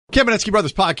Kamenetzky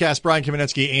Brothers Podcast, Brian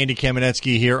Kamenetzky, Andy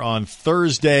Kamenetzky here on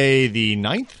Thursday, the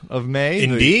 9th of May.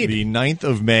 Indeed. The 9th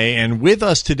of May. And with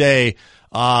us today,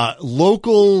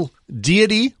 local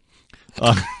deity.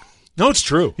 No, it's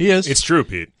true. He is. It's true,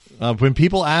 Pete. When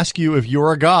people ask you if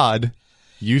you're a god,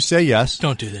 you say yes.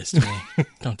 Don't do this to me.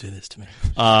 Don't do this to me.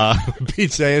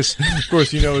 Pete Zayas, of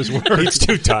course, you know his work. Pete's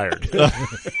too tired.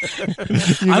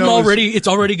 It's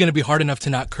already going to be hard enough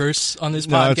to not curse on this podcast.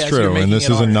 No, that's true, and this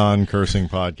is hard. a non-cursing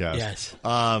podcast. Yes.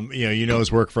 You know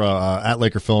his work for at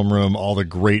Laker Film Room, all the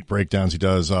great breakdowns he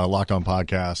does, Locked On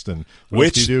Podcast, and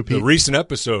which do you do, Pete? the recent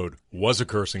episode was a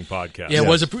cursing podcast. Yeah,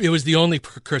 it was the only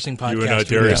cursing podcast. You and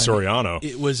Darius Soriano.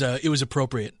 It was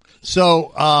appropriate.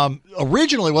 So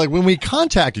originally, like when we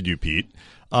contacted you, Pete,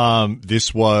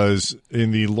 this was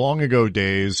in the long ago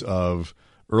days of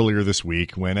earlier this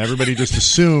week when everybody just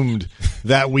assumed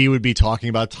that we would be talking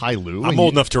about Ty Lue. I'm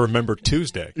old enough to remember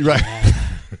Tuesday. Right.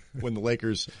 When the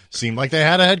Lakers seemed like they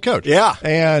had a head coach. Yeah.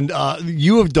 And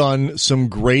you have done some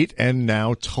great and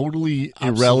now totally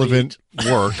irrelevant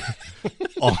work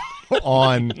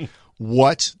on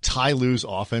what Ty Lue's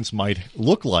offense might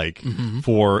look like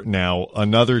for now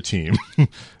another team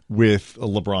with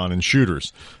LeBron and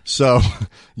shooters. So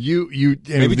you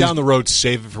maybe down the road,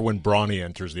 save it for when Bronny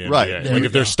enters the NBA. Right. Like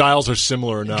if their styles are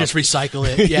similar enough, Just recycle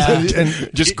it. Yeah. and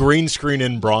just green screen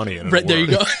in Bronny. And Right, there you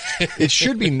go. it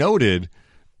should be noted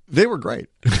they were great.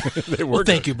 They were Well,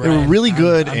 thank you, They Brian. were really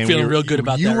good. I'm and feeling real good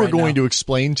about that. You were right going now. to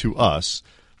explain to us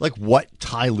like what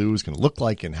Ty Lue was going to look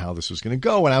like and how this was going to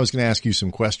go. And I was going to ask you some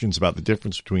questions about the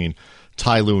difference between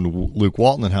Ty Lue and Luke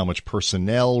Walton and how much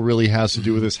personnel really has to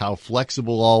do with this, how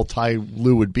flexible all Ty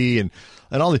Lue would be, and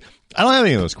all the. I don't have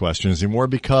any of those questions anymore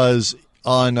because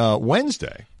on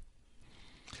Wednesday,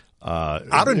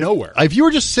 out of nowhere. if you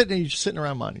were just sitting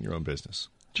around minding your own business,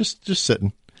 just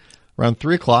sitting around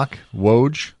 3:00,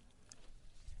 Woj.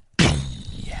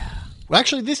 Yeah. Well,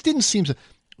 actually, this didn't seem to.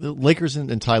 The Lakers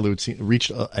and Ty Lue reached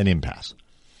an impasse.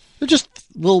 They're just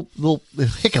a little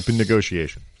hiccup in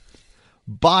negotiation.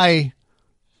 By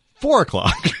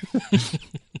 4:00, let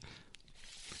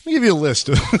me give you a list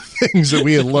of things that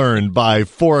we had learned by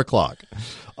 4:00.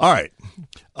 All right.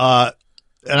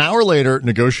 An hour later,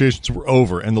 negotiations were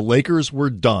over, and the Lakers were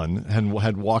done and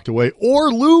had walked away,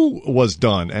 or Lue was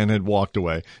done and had walked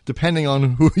away, depending on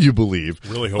who you believe.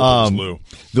 Really hope it was Lue.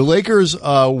 The Lakers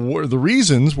the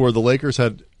reasons were the Lakers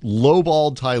had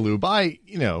lowballed Ty Lue by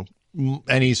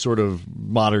any sort of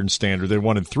modern standard. They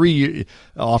wanted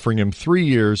offering him 3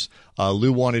 years.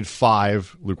 Lue wanted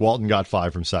 5. Luke Walton got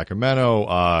 5 from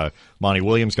Sacramento. Monty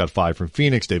Williams got 5 from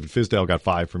Phoenix. David Fizdale got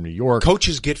 5 from New York.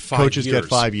 Coaches get 5 years. Get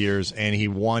 5 years, and he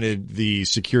wanted the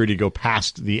security to go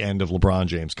past the end of LeBron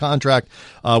James' contract.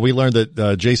 We learned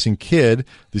that Jason Kidd,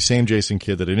 the same Jason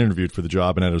Kidd that had interviewed for the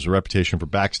job and had a reputation for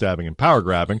backstabbing and power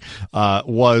grabbing,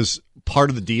 was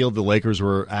part of the deal the Lakers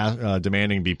were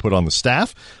demanding be put on the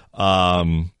staff.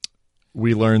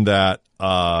 We learned that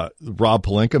Rob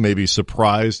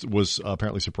Pelinka was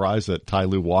apparently surprised that Ty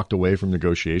Lue walked away from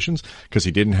negotiations because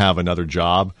he didn't have another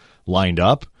job lined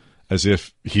up, as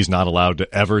if he's not allowed to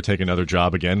ever take another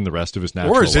job again in the rest of his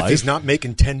natural life. Or as if he's not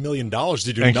making $10 million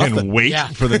to do and nothing. can wait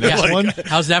for the next one.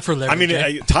 How's that for leverage? I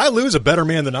mean, Ty Lue is a better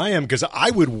man than I am because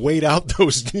I would wait out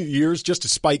those years just to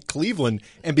spite Cleveland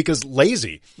and because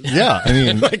lazy. Yeah, I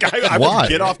mean, I why? would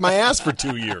get off my ass for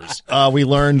 2 years. We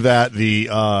learned that the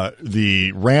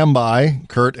Rambi,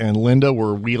 Kurt and Linda,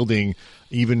 were wielding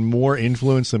even more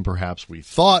influence than perhaps we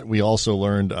thought. We also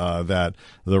learned that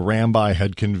the Rambi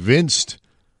had convinced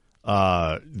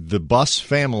the Buss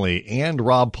family and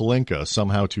Rob Pelinka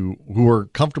somehow who were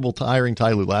comfortable hiring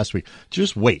Ty Lue last week, to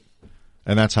just wait.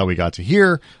 And that's how we got to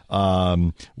here.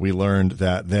 We learned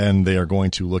that then they are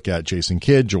going to look at Jason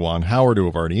Kidd, Juwan Howard, who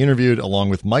have already interviewed, along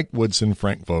with Mike Woodson,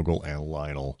 Frank Vogel, and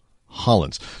Lionel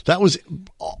Hollins. That was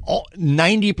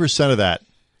 90% of that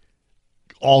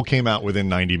all came out within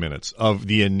 90 minutes of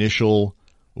the initial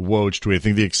Woj tweet. I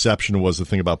think the exception was the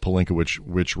thing about Pelinka,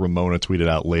 which Ramona tweeted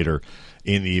out later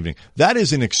in the evening. That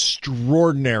is an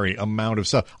extraordinary amount of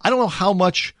stuff. I don't know how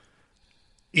much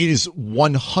it is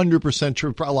 100%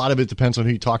 true. A lot of it depends on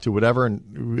who you talk to, whatever,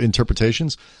 and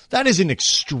interpretations. That is an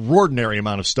extraordinary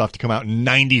amount of stuff to come out in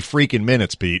 90 freaking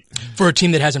minutes, Pete. For a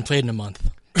team that hasn't played in a month.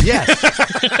 Yes.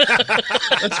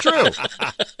 That's true.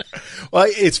 Well,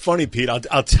 it's funny, Pete.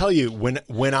 I'll tell you,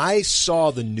 when I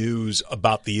saw the news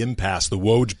about the impasse, the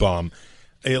Woj bomb,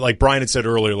 like Brian had said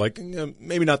earlier, like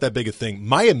maybe not that big a thing.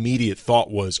 My immediate thought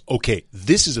was, okay,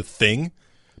 this is a thing,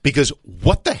 because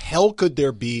what the hell could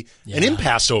there be an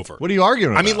impasse over? What are you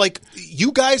arguing about? I mean, like,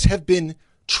 you guys have been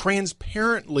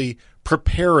transparently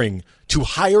preparing to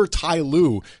hire Ty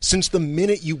Lue since the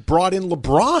minute you brought in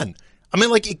LeBron. I mean,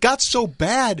 like, it got so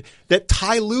bad that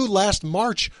Ty Lue last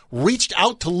March reached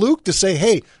out to Luke to say,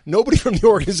 hey, nobody from the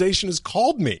organization has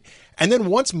called me. And then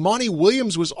once Monty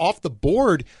Williams was off the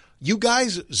board, you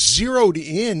guys zeroed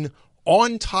in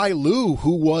on Ty Lue,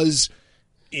 who was,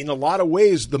 in a lot of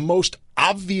ways, the most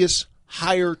obvious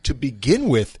hire to begin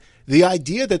with. The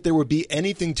idea that there would be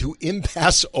anything to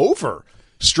impasse over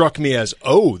struck me as,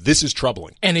 oh, this is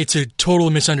troubling. And it's a total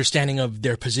misunderstanding of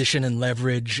their position and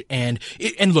leverage. And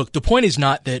look, the point is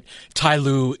not that Ty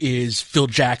Lue is Phil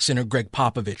Jackson or Greg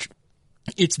Popovich.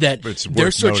 It's that it's they're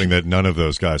worth noting that none of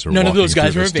those guys are none of those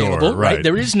guys are available, door, right?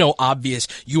 There is no obvious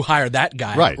you hire that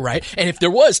guy, right? And if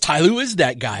there was, Ty Lue is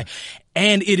that guy.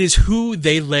 And it is who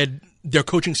their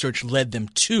coaching search led them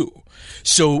to.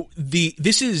 So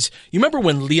this is, you remember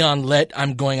when Leon Lett,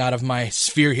 I'm going out of my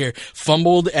sphere here,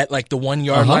 fumbled at like the 1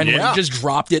 yard line when he just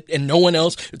dropped it and no one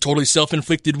else, totally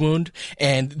self-inflicted wound.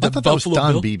 And the I thought Buffalo that was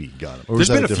Don Bill, Beebe got him. Or There's was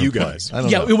that been a few different guys. play? I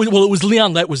don't know. it was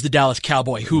Leon Lett was the Dallas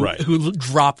Cowboy who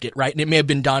dropped it, right? And it may have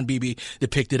been Don Beebe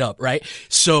that picked it up, right?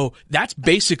 So that's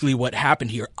basically what happened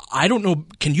here. I don't know.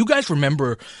 Can you guys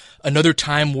remember another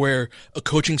time where a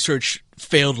coaching search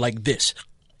failed like this?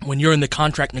 When you're in the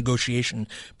contract negotiation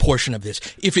portion of this,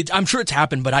 I'm sure it's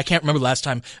happened, but I can't remember the last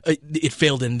time it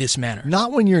failed in this manner.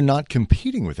 Not when you're not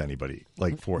competing with anybody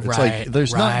for it. It's like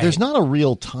there's not a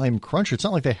real time crunch. It's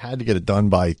not like they had to get it done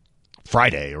by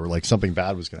Friday or like something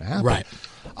bad was going to happen. Right.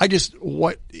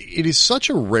 It is such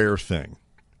a rare thing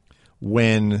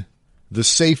when the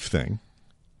safe thing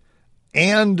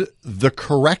and the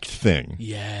correct thing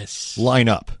line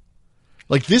up.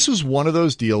 Like, this was one of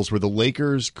those deals where the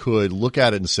Lakers could look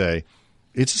at it and say,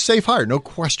 it's a safe hire, no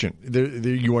question.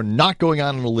 You are not going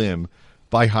out on a limb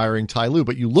by hiring Ty Lue.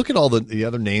 But you look at all the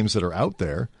other names that are out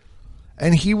there,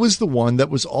 and he was the one that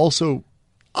was also,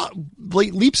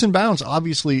 leaps and bounds,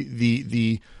 obviously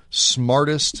the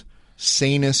smartest,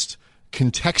 sanest,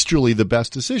 contextually the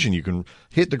best decision. You can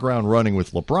hit the ground running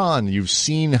with LeBron. You've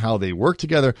seen how they work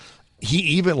together. He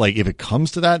even, like, if it comes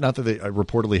to that, not that they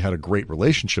reportedly had a great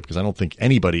relationship, because I don't think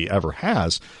anybody ever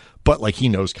has, but, like, he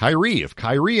knows Kyrie. If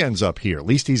Kyrie ends up here, at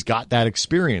least he's got that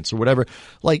experience or whatever.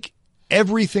 Like,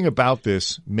 everything about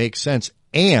this makes sense.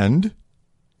 And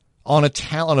on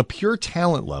a pure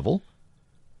talent level,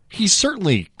 he's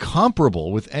certainly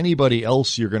comparable with anybody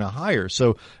else you're going to hire.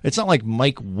 So it's not like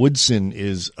Mike Woodson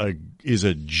is a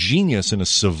genius and a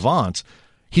savant.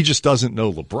 He just doesn't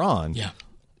know LeBron. Yeah.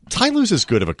 Ty Lue's as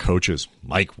good of a coach as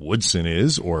Mike Woodson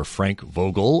is, or Frank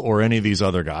Vogel, or any of these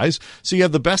other guys. So you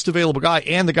have the best available guy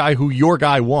and the guy who your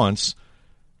guy wants.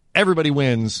 Everybody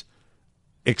wins,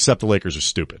 except the Lakers are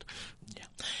stupid. Yeah.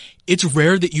 It's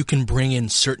rare that you can bring in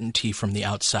certainty from the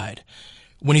outside.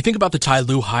 When you think about the Ty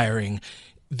Lue hiring,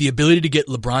 the ability to get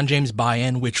LeBron James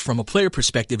buy-in, which from a player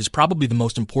perspective is probably the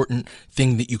most important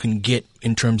thing that you can get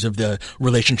in terms of the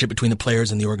relationship between the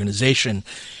players and the organization,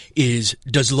 is,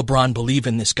 does LeBron believe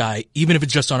in this guy, even if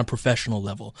it's just on a professional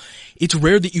level? It's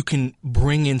rare that you can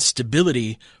bring in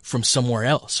stability from somewhere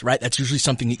else, right? That's usually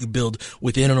something that you build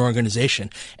within an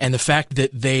organization. And the fact that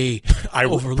they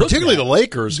overlook particularly that, the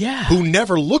Lakers, who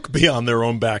never look beyond their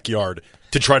own backyard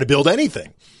to try to build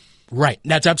anything. Right.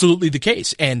 That's absolutely the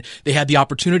case. And they had the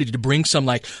opportunity to bring some,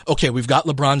 like, okay, we've got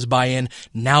LeBron's buy-in.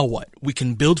 Now what? We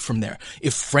can build from there.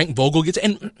 If Frank Vogel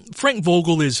and Frank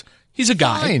Vogel he's a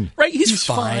guy, fine. Right? He's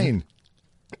fine.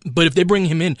 But if they bring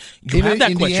him in, you have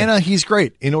that Indiana, question. He's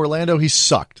great. In Orlando, he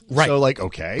sucked. Right. So, like,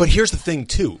 okay. But here's the thing,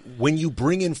 too. When you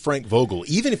bring in Frank Vogel,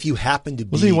 even if you happen to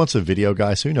be... Wasn't he once a video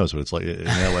guy, so he knows what it's like in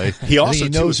L.A.? He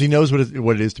knows what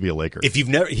it is to be a Laker. If you've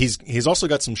never... He's also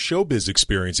got some showbiz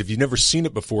experience. If you've never seen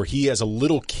it before, he, as a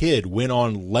little kid, went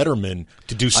on Letterman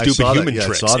to do stupid human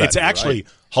tricks. It's actually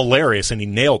hilarious, and he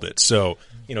nailed it. So...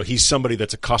 he's somebody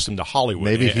that's accustomed to Hollywood.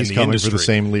 Maybe he's the coming industry. for the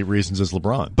same reasons as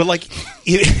LeBron. But, like,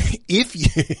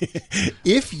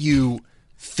 if you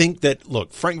think that,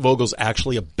 look, Frank Vogel's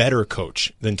actually a better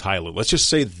coach than Ty Lue, let's just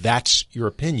say that's your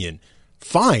opinion,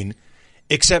 fine.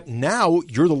 Except now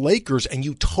you're the Lakers and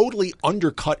you totally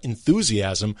undercut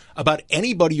enthusiasm about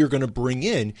anybody you're going to bring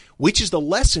in, which is the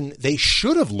lesson they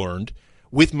should have learned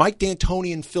with Mike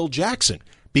D'Antoni and Phil Jackson.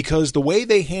 Because the way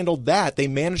they handled that, they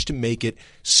managed to make it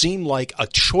seem like a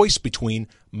choice between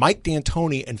Mike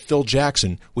D'Antoni and Phil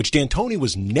Jackson, which D'Antoni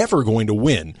was never going to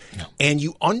win. No. And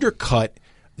you undercut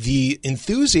the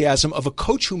enthusiasm of a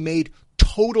coach who made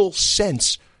total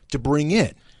sense to bring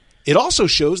in. It also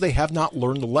shows they have not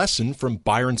learned the lesson from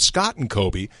Byron Scott and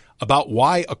Kobe about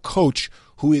why a coach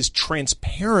who is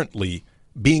transparently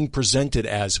being presented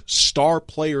as star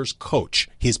player's coach,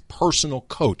 his personal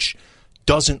coach,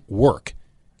 doesn't work.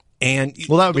 And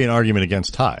well, that would be an argument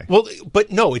against Ty. Well,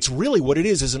 but no, it's really what it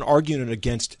is an argument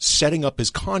against setting up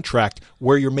his contract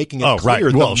where you're making it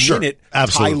clear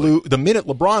Ty Lue, the minute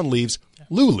LeBron leaves,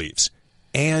 Lue leaves.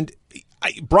 And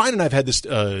Brian and I have had this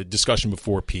discussion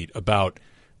before, Pete, about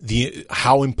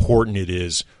how important it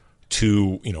is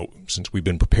to, since we've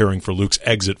been preparing for Luke's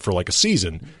exit for like a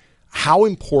season, how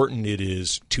important it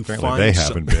is to find. They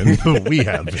haven't been. We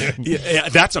have been. Yeah,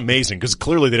 that's amazing because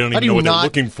clearly they don't even know what they're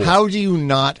looking for. How do you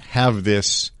not have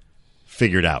this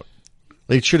figured out?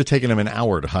 They should have taken them an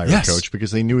hour to hire a coach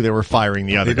because they knew they were firing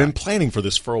the other guy. They've been planning for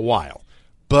this for a while.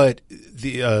 But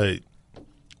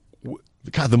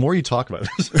God, the more you talk about it,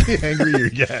 the angrier you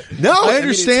get. No, I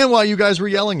understand why you guys were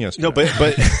yelling yesterday. No,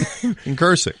 but and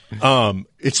cursing.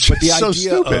 It's just but the so idea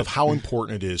stupid of how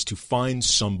important it is to find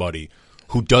somebody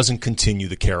who doesn't continue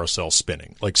the carousel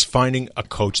spinning, like finding a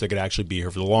coach that could actually be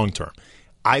here for the long term.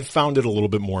 I've found it a little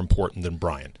bit more important than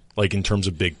Brian, like in terms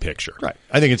of big picture. Right.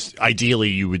 I think it's ideally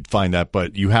you would find that,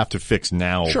 but you have to fix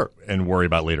now and worry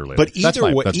about later. But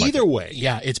either way.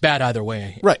 Yeah, it's bad either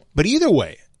way. Right. But either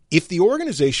way, if the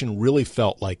organization really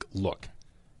felt like, look,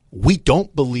 we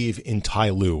don't believe in Ty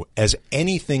Lue as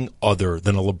anything other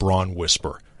than a LeBron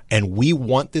whisper, and we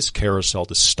want this carousel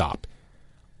to stop.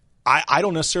 I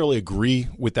don't necessarily agree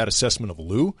with that assessment of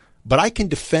Lue, but I can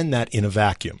defend that in a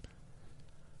vacuum.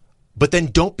 But then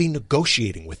don't be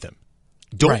negotiating with him.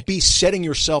 Don't be setting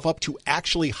yourself up to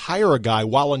actually hire a guy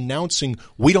while announcing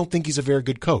we don't think he's a very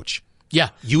good coach. Yeah.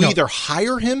 You either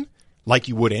hire him like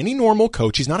you would any normal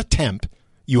coach. He's not a temp.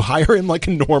 You hire him like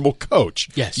a normal coach.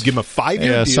 Yes. You give him a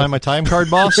 5-year deal. Sign my time card,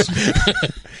 boss.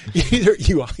 Either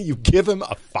you give him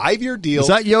a 5-year deal. Is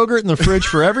that yogurt in the fridge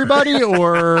for everybody,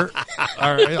 or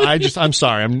I'm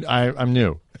sorry, I'm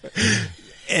new.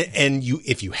 And you,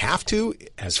 if you have to,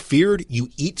 as feared, you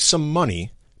eat some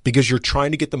money because you're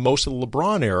trying to get the most of the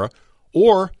LeBron era,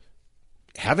 or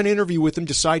have an interview with him,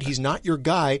 decide he's not your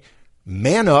guy,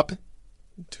 man up,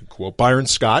 to quote Byron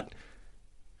Scott,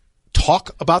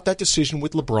 talk about that decision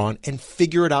with LeBron and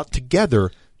figure it out together.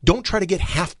 Don't try to get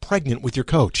half pregnant with your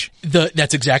coach.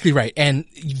 That's exactly right. And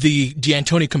the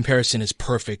D'Antoni comparison is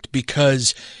perfect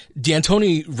because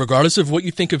D'Antoni, regardless of what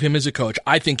you think of him as a coach,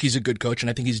 I think he's a good coach,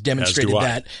 and I think he's demonstrated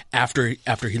that after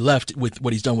he left with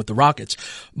what he's done with the Rockets.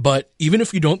 But even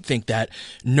if you don't think that,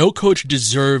 no coach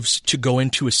deserves to go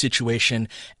into a situation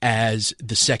as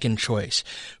the second choice.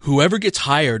 Whoever gets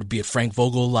hired, be it Frank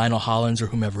Vogel, Lionel Hollins, or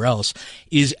whomever else,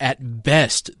 is at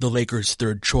best the Lakers'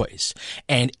 third choice.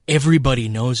 And everybody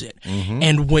knows it. Mm-hmm.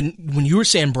 And when you were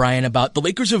saying, Brian, about the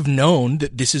Lakers have known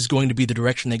that this is going to be the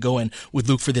direction they go in with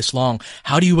Luke for this long,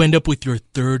 how do you end up with your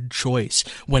third choice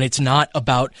when it's not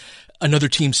about another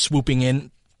team swooping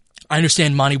in? I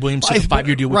understand Monty Williams took a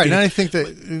 5-year deal with right, and I think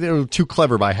that they were too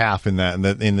clever by half in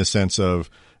the sense of,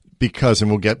 because,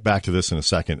 and we'll get back to this in a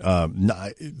second,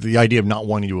 the idea of not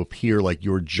wanting to appear like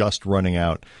you're just running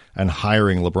out and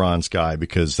hiring LeBron's guy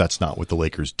because that's not what the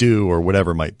Lakers do or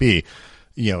whatever it might be.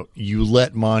 You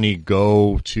let Monty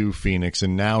go to Phoenix,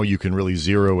 and now you can really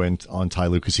zero in on Ty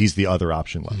Lue because he's the other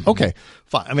option left. Mm-hmm. Okay,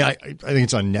 fine. I mean, I think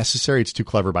it's unnecessary. It's too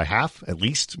clever by half, at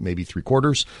least, maybe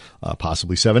 3/4,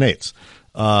 possibly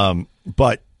 7/8.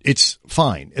 But it's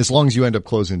fine as long as you end up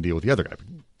closing the deal with the other guy.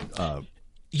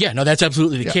 Yeah, no, that's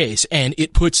absolutely the case. And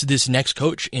it puts this next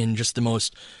coach in just the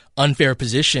most unfair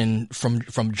position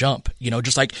from jump,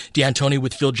 just like D'Antoni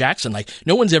with Phil Jackson. Like,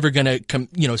 no one's ever going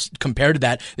to, compare to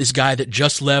that, this guy that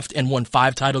just left and won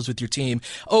 5 titles with your team.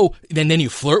 Oh, then you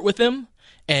flirt with him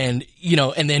and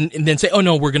then say, oh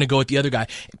no, we're going to go with the other guy.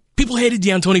 People hated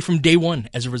D'Antoni from day one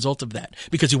as a result of that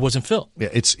because he wasn't Phil. Yeah,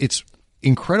 it's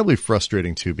incredibly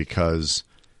frustrating too, because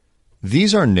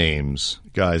these are names,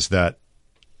 guys, that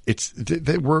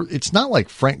it's not like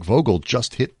Frank Vogel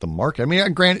just hit the market. I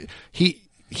mean, granted,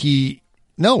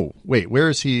 where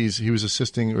is he was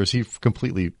assisting, or is he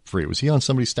completely free? Was he on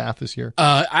somebody's staff this year?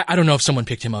 I don't know if someone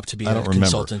picked him up to be a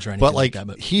consultant or anything like that.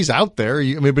 But he's out there.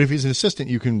 But if he's an assistant,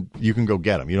 you can go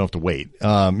get him. You don't have to wait.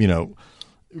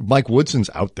 Mike Woodson's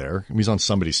out there. He's on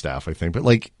somebody's staff, I think.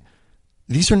 But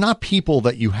these are not people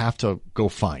that you have to go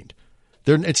find.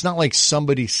 It's not like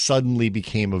somebody suddenly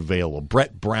became available.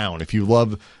 Brett Brown, if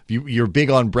you're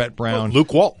big on Brett Brown.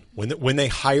 Luke Walton, when they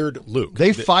hired Luke.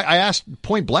 I asked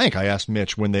point blank,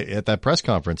 Mitch at that press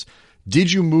conference,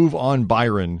 did you move on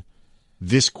Byron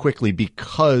this quickly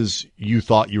because you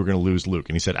thought you were going to lose Luke?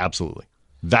 And he said, absolutely.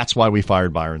 That's why we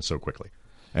fired Byron so quickly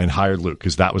and hired Luke,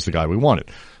 because that was the guy we wanted.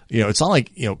 It's not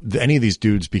like, any of these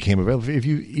dudes became available.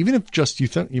 Even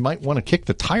if you might want to kick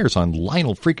the tires on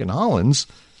Lionel freaking Hollins,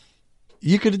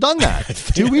 You could have done that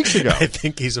 2 weeks ago. I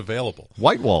think he's available.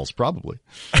 White walls, probably.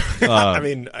 I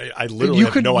mean, I literally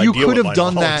have no idea what Lionel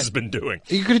Hollins has been doing.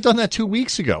 You could have done that 2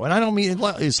 weeks ago. And I don't mean,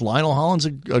 is Lionel Hollins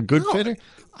a good fitter?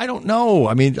 I don't know.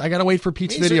 I mean, I got to wait for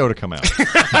Pete's video to come out.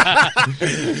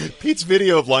 Pete's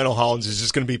video of Lionel Hollins is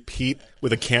just going to be Pete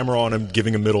with a camera on him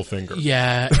giving a middle finger.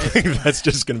 Yeah. That's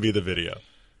just going to be the video.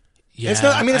 Yeah. It's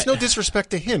not, it's no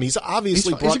disrespect to him. He's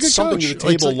obviously brought something to the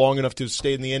table long enough to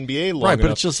stay in the NBA long enough. Right,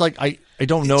 but it's just like, I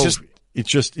don't know. It's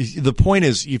just the point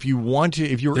is, if you want to,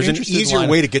 if you're there's interested, an easier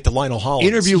way to get to Lionel Hollins.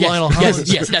 Interview Lionel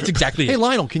Hollins. Yes, that's exactly it. Hey,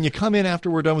 Lionel, can you come in after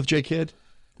we're done with J Kidd?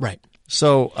 Right.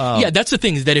 So that's the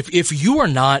thing, is that if you are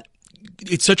not,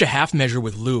 it's such a half measure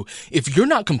with Lue. If you're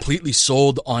not completely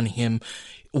sold on him,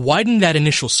 widen that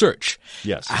initial search.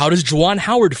 Yes. How does Juwan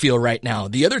Howard feel right now?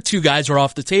 The other two guys are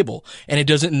off the table, and it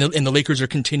doesn't. And the Lakers are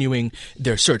continuing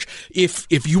their search. If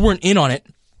you weren't in on it,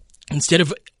 instead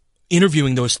of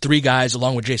interviewing those three guys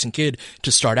along with Jason Kidd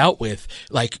to start out with,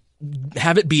 like,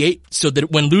 have it be 8, so that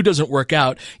when Lue doesn't work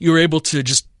out, you're able to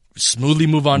just smoothly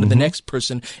move on to the next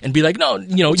person and be like, no,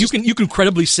 you can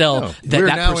credibly sell that we're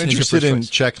that now person interested is your in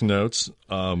first choice. check notes.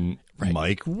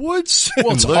 Mike Woods.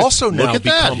 Well, it's also now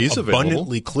become He's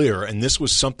abundantly clear, and this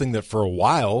was something that for a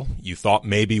while you thought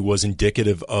maybe was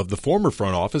indicative of the former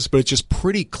front office, but it's just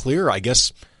pretty clear, I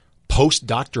guess, post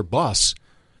Dr. Buss,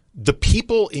 the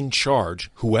people in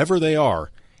charge, whoever they are,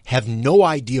 have no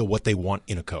idea what they want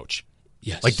in a coach.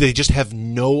 Yes. Like, they just have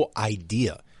no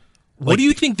idea. What do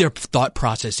you think their thought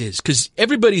process is? Because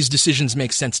everybody's decisions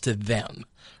make sense to them,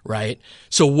 right?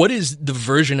 So what is the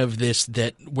version of this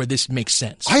where this makes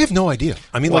sense? I have no idea.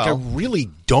 I mean, I really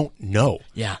don't know.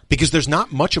 Yeah. Because there's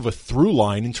not much of a through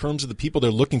line in terms of the people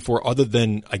they're looking for, other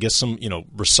than, I guess, some,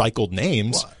 recycled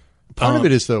names. Well, part of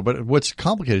it is, though, but what's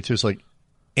complicated, too, is like,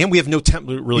 and we have no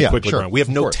template, really quickly, sure, Brian. We have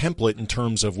no template in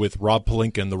terms of, with Rob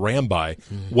Pelinka and the Ramby,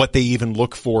 what they even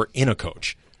look for in a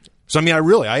coach. So, I mean,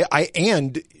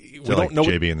 we don't know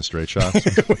JB in the straight shots.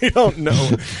 We don't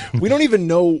know. We don't even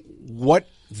know what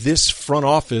this front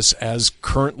office, as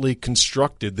currently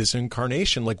constructed, this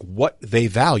incarnation, like what they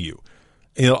value,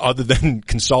 other than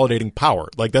consolidating power.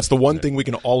 Like, that's the one thing we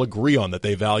can all agree on, that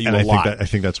they value a lot. I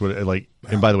think that's what,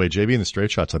 and by the way, JB and the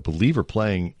straight shots, I believe, are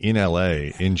playing in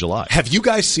LA in July. Have you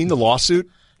guys seen the lawsuit?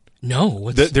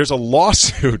 No. There's a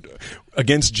lawsuit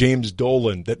against James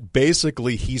Dolan that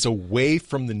basically he's away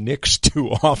from the Knicks too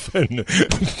often,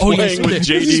 playing with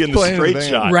JD in the straight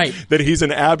shot. Right. That he's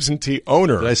an absentee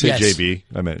owner. Did I say Yes. JB?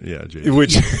 I meant, JB.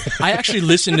 Which I actually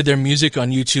listened to their music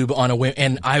on YouTube on a whim,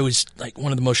 and I was like,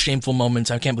 one of the most shameful moments,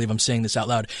 I can't believe I'm saying this out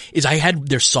loud, is I had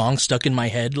their song stuck in my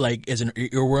head, like, as an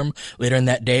earworm later in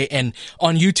that day. And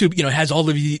on YouTube, it has all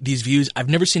of these views. I've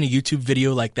never seen a YouTube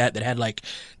video like that had like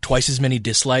twice as many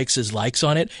dislikes as likes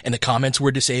on it, and the comments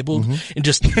were disabled. And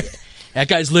just, that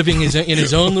guy's living in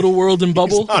his own little world and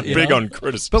bubble. He's not big on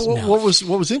criticism. But what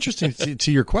was interesting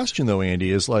to your question, though, Andy,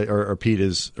 is like, or Pete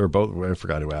is, or both, I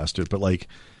forgot who asked it, but like,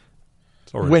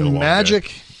 when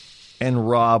Magic and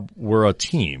Rob were a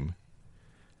team,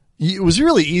 it was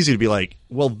really easy to be like,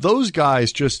 well, those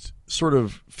guys just sort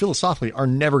of philosophically are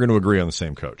never going to agree on the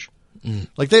same coach.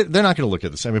 Like, they're not going to look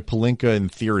at the same. I mean, Pelinka, in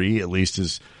theory, at least,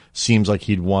 seems like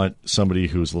he'd want somebody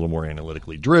who's a little more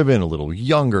analytically driven, a little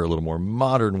younger, a little more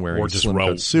modern, wearing or just slim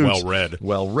cut suits,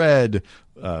 well read,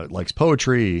 likes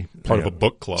poetry, part of a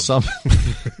book club.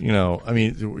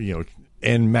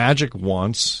 And Magic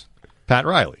wants Pat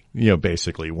Riley.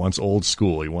 Basically wants old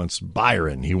school. He wants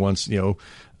Byron. He wants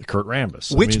Kurt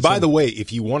Rambis. Which, by the way,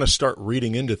 if you want to start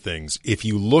reading into things, if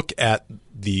you look at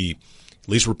the at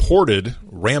least reported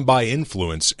Ramby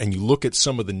influence, and you look at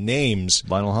some of the names,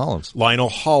 Lionel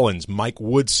Hollins, Mike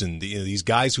Woodson, these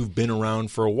guys who've been around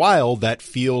for a while, that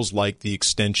feels like the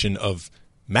extension of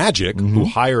Magic, who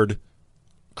hired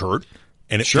Kurt,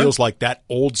 and it feels like that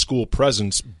old school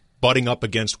presence butting up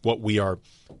against what we are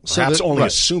perhaps only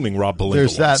assuming Rob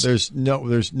Pelinka wants.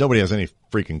 There's nobody has any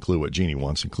freaking clue what Jeannie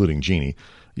wants, including Jeannie.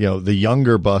 The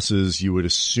younger buses you would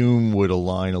assume would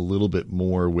align a little bit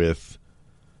more with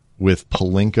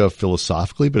Pelinka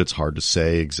philosophically, but it's hard to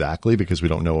say exactly because we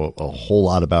don't know a whole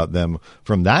lot about them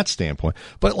from that standpoint.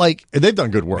 But they've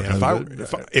done good work. Man,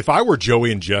 if I were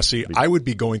Joey and Jesse, I would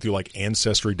be going through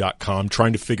Ancestry.com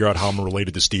trying to figure out how I'm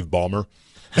related to Steve Ballmer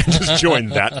and just join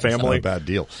that family. Not a bad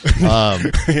deal.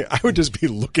 I would just be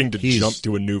looking to jump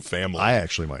to a new family. I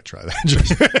actually might try that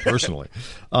just personally.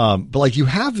 But you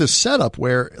have this setup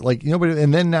where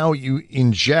and then now you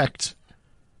inject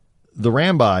the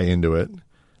Ramby into it.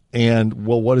 And,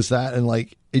 well, what is that? And,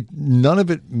 none of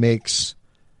it makes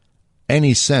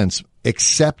any sense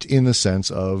except in the sense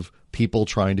of people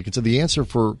trying to consider. The answer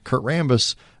for Kurt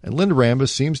Rambis and Linda Rambis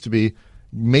seems to be,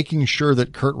 making sure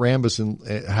that Kurt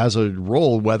Rambis has a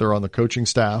role, whether on the coaching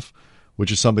staff,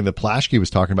 which is something that Plaschke was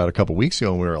talking about a couple weeks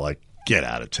ago, and we were like, get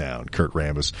out of town. Kurt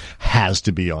Rambis has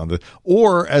to be on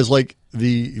or as like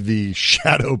the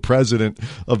shadow president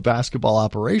of basketball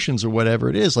operations or whatever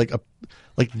it is, like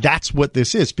that's what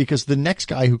this is, because the next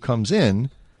guy who comes in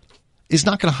is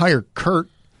not going to hire Kurt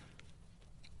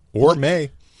or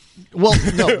May. Well,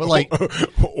 no, but like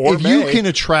or if May. you can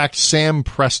attract Sam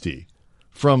Presti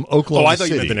from Oklahoma I thought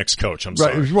City, you meant the next coach. I'm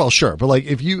sorry. Right, well, sure, but like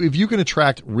if you can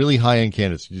attract really high end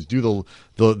candidates, you just do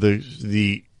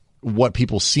the what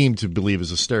people seem to believe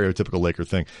is a stereotypical Laker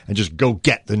thing, and just go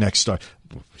get the next star.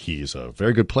 He's a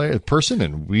very good person,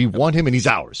 and we want him, and he's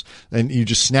ours. And you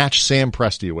just snatch Sam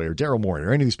Presti away, or Daryl Morey,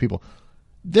 or any of these people.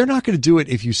 They're not going to do it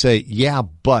if you say, yeah,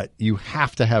 but you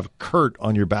have to have Kurt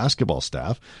on your basketball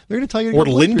staff. They're going to tell you to or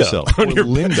go Linda. yourself. Or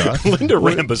Linda. Linda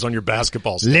Rambis on your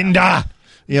basketball staff. Linda!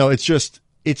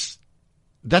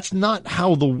 That's not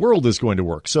how the world is going to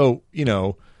work. So,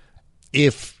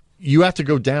 if you have to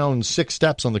go down 6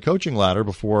 steps on the coaching ladder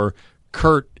before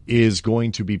Kurt is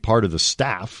going to be part of the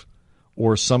staff,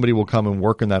 or somebody will come and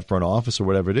work in that front office or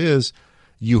whatever it is,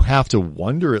 you have to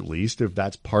wonder at least if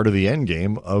that's part of the end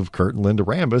game of Kurt and Linda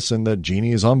Rambis, and that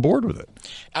Jeannie is on board with it.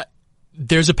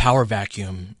 There's a power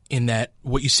vacuum in that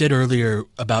what you said earlier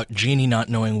about Jeannie not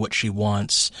knowing what she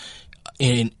wants.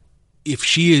 And if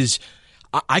she is,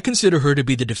 I consider her to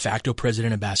be the de facto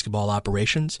president of basketball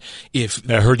operations. I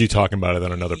heard you talking about it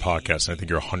on another podcast, and I think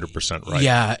you're 100% right.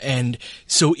 Yeah, and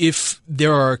so if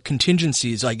there are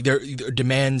contingencies, like there are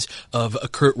demands of a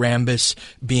Kurt Rambis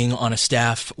being on a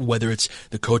staff, whether it's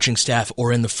the coaching staff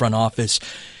or in the front office,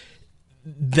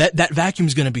 that vacuum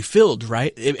is going to be filled,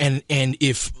 right? And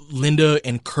if Linda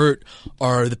and Kurt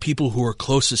are the people who are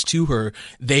closest to her,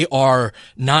 they are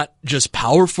not just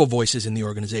powerful voices in the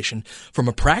organization. From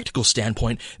a practical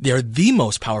standpoint, they are the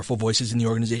most powerful voices in the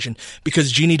organization,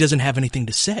 because Jeannie doesn't have anything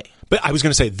to say. But I was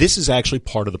going to say, this is actually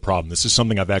part of the problem. This is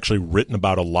something I've actually written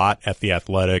about a lot at The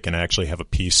Athletic, and I actually have a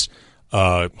piece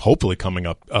hopefully coming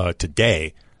up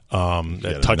today.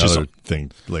 That touches another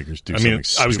thing Lakers do. I mean,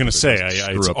 I was going to say,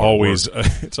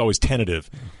 it's always tentative.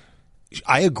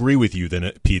 I agree with you,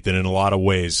 then, Pete, that in a lot of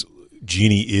ways,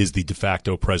 Jeannie is the de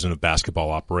facto president of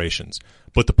basketball operations.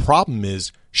 But the problem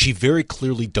is, she very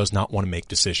clearly does not want to make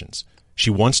decisions. She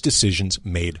wants decisions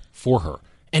made for her.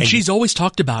 And she's always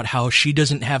talked about how she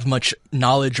doesn't have much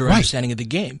knowledge or understanding of the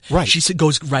game. Right. She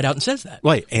goes right out and says that.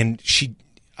 Right. And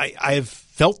I have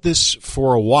felt this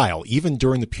for a while, even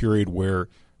during the period where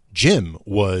Jim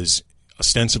was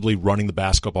ostensibly running the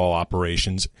basketball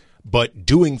operations, but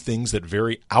doing things that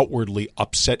very outwardly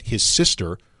upset his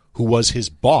sister, who was his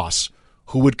boss,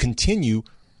 who would continue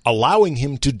allowing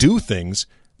him to do things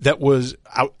that was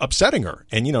upsetting her.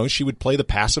 And, she would play the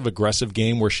passive-aggressive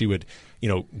game where she would,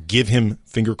 give him,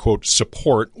 finger quote,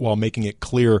 support while making it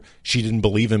clear she didn't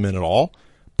believe him in at all.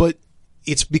 But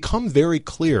it's become very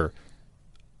clear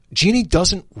Jeannie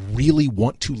doesn't really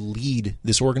want to lead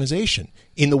this organization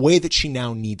in the way that she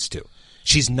now needs to.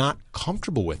 She's not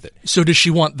comfortable with it. So does she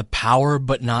want the power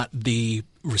but not the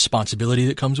responsibility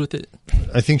that comes with it?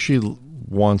 I think she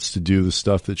wants to do the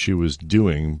stuff that she was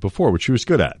doing before, which she was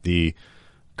good at. The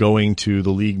going to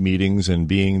the league meetings and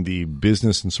being the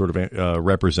business and sort of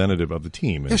representative of the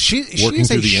team, and working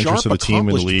through the interests of the team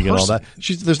and the league and all that.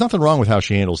 There's nothing wrong with how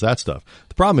she handles that stuff.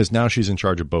 The problem is now she's in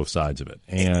charge of both sides of it,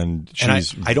 and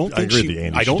I don't think agree with you,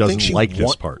 Andy. She doesn't like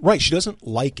this part. Right? She doesn't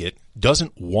like it.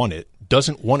 Doesn't want it.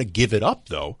 Doesn't want to give it up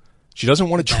though. She doesn't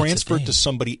want to transfer it to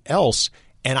somebody else.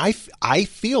 And I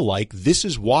feel like this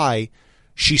is why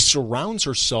she surrounds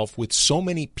herself with so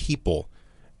many people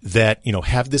that,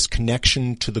 have this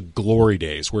connection to the glory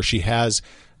days, where she has,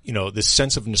 this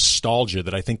sense of nostalgia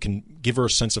that I think can give her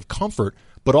a sense of comfort,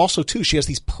 but also too, she has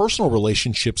these personal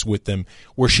relationships with them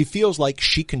where she feels like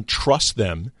she can trust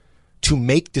them to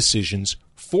make decisions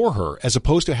for her, as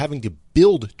opposed to having to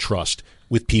build trust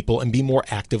with people and be more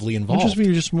actively involved.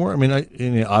 Just more. I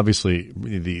mean, obviously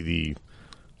the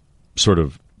sort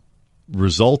of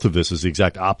result of this is the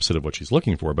exact opposite of what she's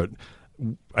looking for, but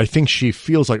I think she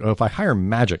feels like, if I hire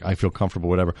Magic, I feel comfortable,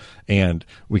 whatever, and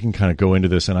we can kind of go into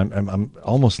this, and I'm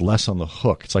almost less on the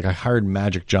hook. It's like, I hired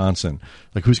Magic Johnson.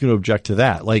 Like, who's going to object to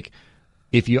that? Like,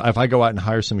 if I go out and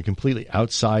hire someone completely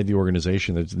outside the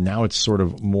organization, now it's sort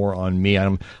of more on me.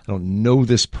 I don't know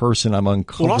this person. I'm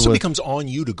uncomfortable. Well, it also becomes on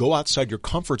you to go outside your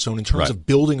comfort zone in terms of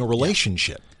building a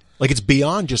relationship. Like, it's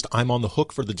beyond just I'm on the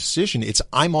hook for the decision. It's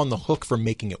I'm on the hook for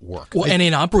making it work. Well, and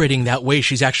in operating that way,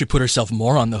 she's actually put herself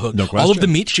more on the hook. No question. All of the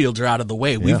meat shields are out of the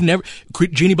way.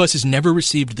 Jeannie Buss has never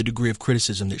received the degree of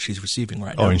criticism that she's receiving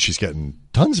right now. Oh, and she's getting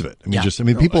tons of it.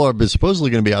 People are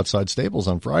supposedly going to be outside Staples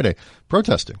on Friday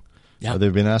protesting. Yeah.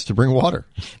 They've been asked to bring water.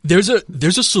 There's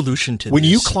a solution to when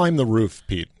this. you climb the roof,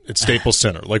 Pete, at Staples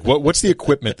Center, like what's the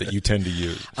equipment that you tend to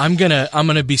use? I'm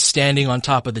gonna be standing on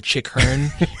top of the Chick Hearn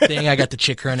thing. I got the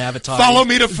Chick Hearn avatar. Follow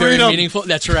me to freedom. Very meaningful.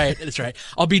 That's right.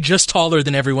 I'll be just taller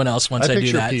than everyone else once I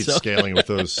do that. Pete scaling with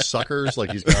those suckers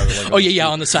like he's got.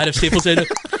 On the side of Staples Center.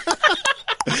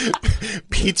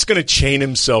 Pete's going to chain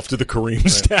himself to the Kareem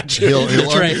statue.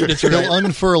 That's right. He'll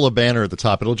unfurl a banner at the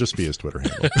top. It'll just be his Twitter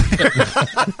handle.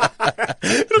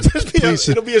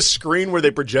 It'll be a screen where they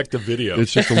project a video.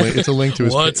 It's just it's a link to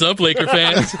his. What's up, Laker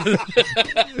fans?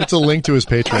 It's a link to his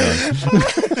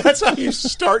Patreon. That's how you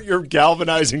start your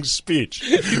galvanizing speech.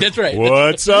 That's right.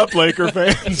 What's up, Laker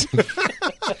fans?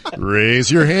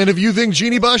 Raise your hand if you think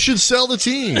Jeannie Buss should sell the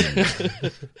team.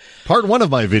 Part 1 of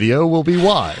my video will be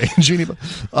why Jeannie Buss.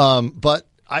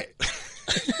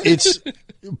 It's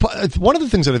one of the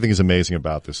things that I think is amazing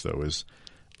about this, though, is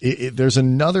there's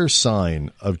another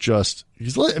sign of just.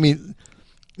 I mean,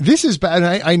 this is bad.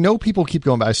 I know people keep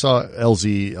going back. I saw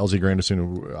LZ Grandison,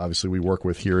 who obviously we work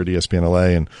with here at ESPN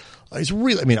LA, and it's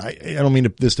really. I mean, I don't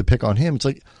mean this to pick on him. It's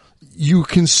like you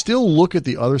can still look at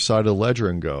the other side of the ledger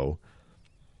and go,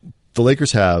 the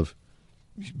Lakers have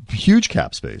huge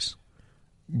cap space,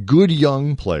 good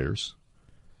young players,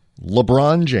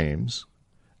 LeBron James,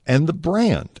 and the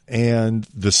brand and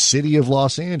the city of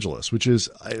Los Angeles, which is,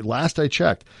 last I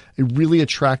checked, a really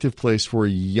attractive place for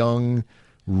young,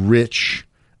 rich,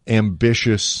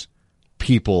 ambitious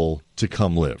people to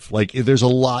come live. Like, there's a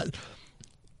lot.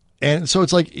 And so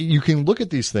it's like you can look at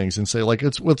these things and say, like,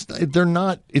 it's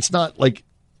not like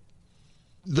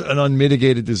an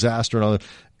unmitigated disaster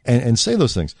and say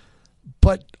those things.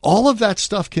 But all of that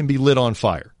stuff can be lit on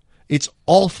fire. It's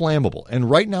all flammable. And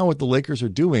right now what the Lakers are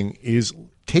doing is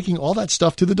taking all that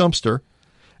stuff to the dumpster.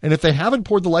 And if they haven't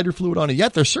poured the lighter fluid on it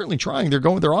yet, they're certainly trying. They're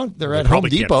at Home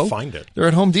Depot. Can't find it. They're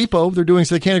at Home Depot. They're doing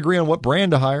so they can't agree on what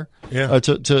brand to hire,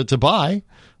 to buy,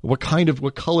 what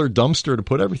color dumpster to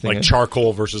put everything in. Like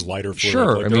charcoal versus lighter fluid.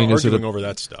 Sure. Like they're arguing over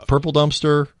that stuff. Purple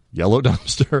dumpster, yellow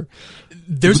dumpster.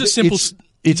 There's a simple.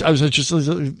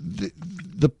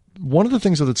 One of the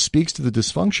things that speaks to the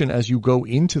dysfunction as you go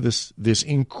into this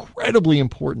incredibly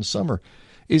important summer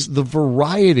is the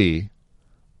variety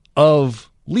of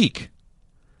leak.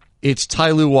 It's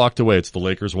Ty Lue walked away. It's the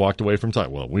Lakers walked away from Ty.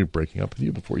 Well, we're breaking up with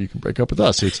you before you can break up with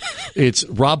us. It's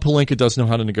Rob Pelinka doesn't know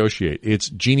how to negotiate. It's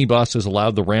Jeannie Buss has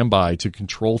allowed the Rambi to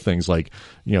control things like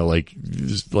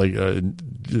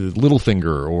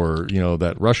Littlefinger or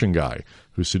that Russian guy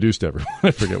who seduced everyone. I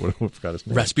forgot his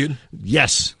name. Rasputin?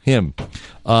 Yes, him.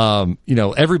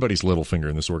 Everybody's Littlefinger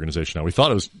in this organization now. We thought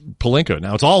it was Pelinka.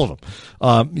 Now it's all of them.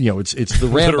 It's the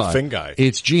Rambi. Guy.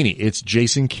 It's Jeannie. It's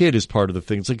Jason Kidd is part of the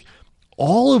thing. It's like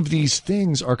all of these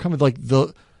things are coming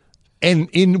within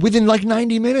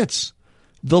 90 minutes.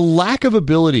 The lack of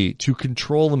ability to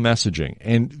control the messaging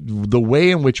and the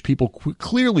way in which people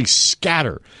clearly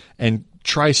scatter and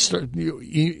try CYA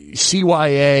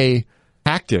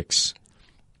tactics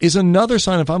is another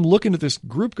sign. If I'm looking at this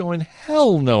group going,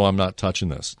 hell no, I'm not touching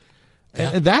this.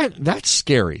 Yeah. And that's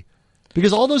scary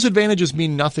because all those advantages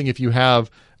mean nothing if you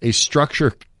have a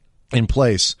structure in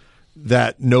place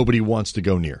that nobody wants to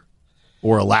go near,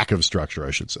 or a lack of structure,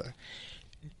 I should say.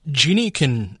 Jeannie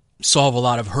can solve a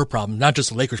lot of her problems, not just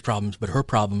the Lakers' problems, but her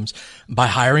problems by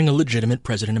hiring a legitimate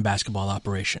president of basketball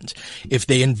operations. If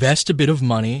they invest a bit of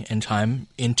money and time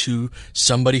into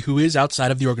somebody who is outside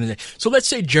of the organization. So let's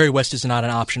say Jerry West is not an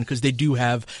option because they do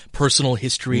have personal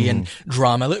history and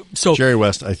drama. So Jerry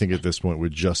West, I think at this point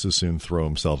would just as soon throw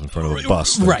himself in front of a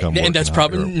bus. Right. And that's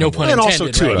probably no pun intended. And also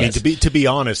too, right? I mean, to be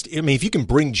honest, I mean, if you can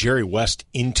bring Jerry West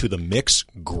into the mix,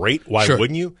 great. Why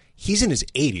wouldn't you? He's in his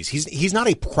 80s. He's not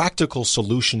a practical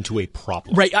solution to a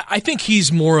problem. Right. I think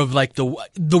he's more of like the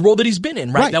role that he's been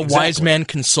in, right? That exactly. wise man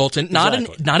consultant, not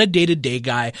a day-to-day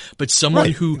guy, but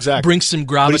someone who brings some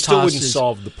gravitas. But he still wouldn't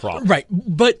solve the problem. Right.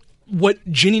 But what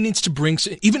Ginny needs to bring,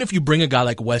 even if you bring a guy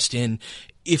like West in,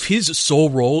 if his sole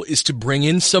role is to bring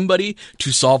in somebody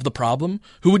to solve the problem,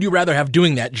 who would you rather have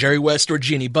doing that, Jerry West or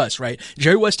Jeannie Buss, right?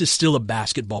 Jerry West is still a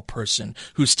basketball person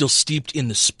who's still steeped in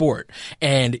the sport.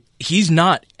 And he's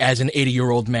not, as an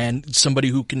 80-year-old man, somebody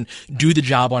who can do the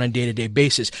job on a day-to-day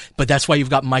basis. But that's why you've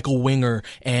got Michael Winger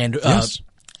and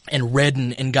and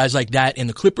Redden and guys like that in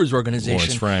the Clippers organization.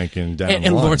 Lawrence Frank and down and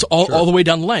the line. Lawrence all the way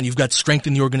down the line. You've got strength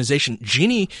in the organization.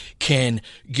 Jeannie can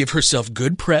give herself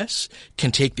good press,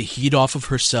 can take the heat off of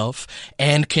herself,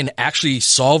 and can actually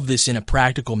solve this in a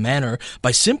practical manner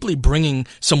by simply bringing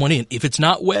someone in. If it's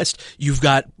not West, you've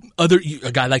got a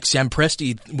guy like Sam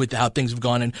Presti with how things have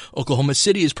gone in Oklahoma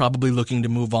City is probably looking to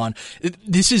move on.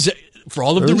 This is, for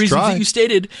all of the reasons that you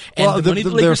stated, and the money the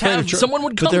Lakers have, someone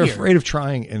would come here. But they're here. afraid of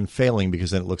trying and failing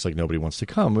because then it looks like nobody wants to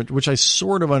come, which I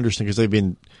sort of understand because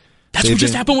that's what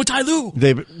just happened with Ty Lue.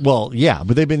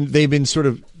 But they've been sort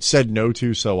of said no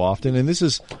to so often, and this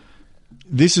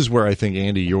is where I think,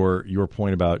 Andy, your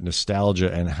point about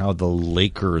nostalgia and how the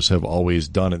Lakers have always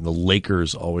done it, and the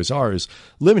Lakers always are, is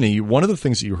Limini. One of the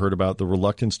things that you heard about the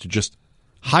reluctance to just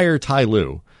hire Ty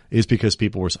Lue is because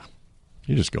people were saying,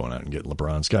 you're just going out and getting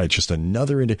LeBron's guy. It's just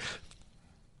another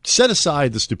set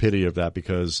aside the stupidity of that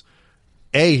because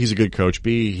A, he's a good coach.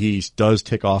 B, he does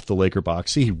tick off the Laker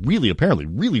box. C, he apparently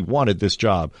really wanted this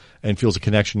job and feels a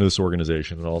connection to this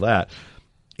organization and all that.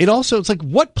 It's like,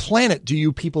 what planet do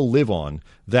you people live on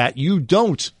that you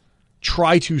don't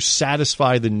try to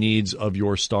satisfy the needs of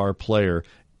your star player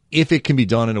if it can be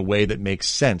done in a way that makes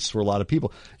sense for a lot of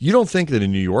people? You don't think that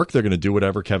in New York they're going to do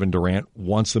whatever Kevin Durant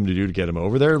wants them to do to get him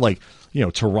over there? Like,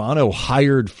 Toronto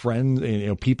hired friends,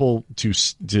 people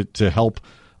to help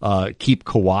keep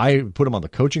Kawhi, put him on the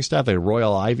coaching staff. They had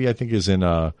Royal Ivy, I think, is in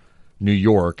New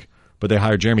York. But they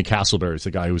hired Jeremy Castleberry, the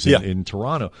guy who's in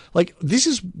Toronto. Like, this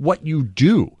is what you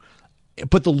do.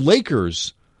 But the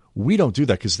Lakers, we don't do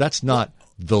that because that's not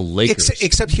the Lakers.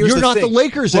 Except here's You're the not thing. the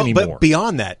Lakers anymore. But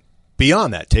beyond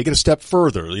that, take it a step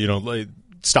further.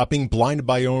 Stop being blinded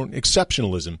by your own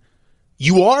exceptionalism.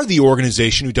 You are the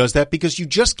organization who does that because you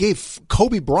just gave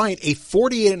Kobe Bryant a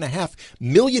 $48.5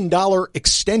 million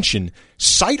extension,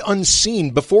 sight unseen,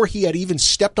 before he had even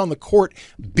stepped on the court,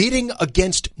 bidding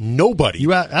against nobody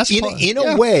in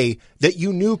a way that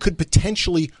you knew could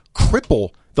potentially cripple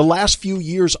the last few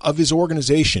years of his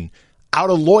organization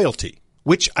out of loyalty,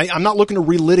 which I'm not looking to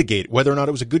relitigate whether or not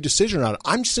it was a good decision or not.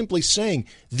 I'm simply saying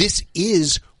this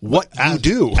is what you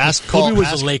do. Kobe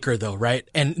was a Laker, though, right?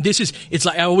 And it's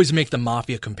like I always make the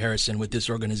mafia comparison with this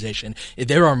organization.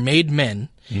 There are made men,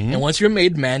 and once you're a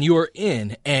made man, you are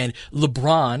in. And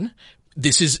LeBron,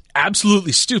 this is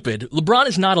absolutely stupid. LeBron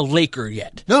is not a Laker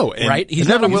yet. No, right? He's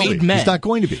not a made man. He's not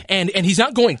going to be. And he's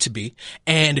not going to be.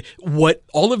 And what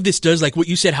all of this does, like what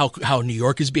you said, how New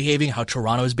York is behaving, how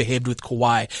Toronto has behaved with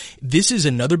Kawhi, this is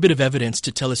another bit of evidence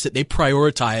to tell us that they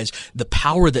prioritize the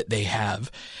power that they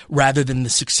have rather than the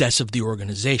success of the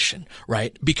organization,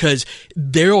 right? Because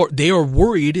they are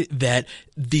worried that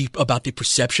about the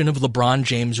perception of LeBron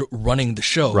James running the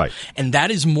show. Right. And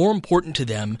that is more important to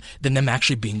them than them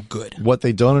actually being good. What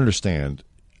they don't understand,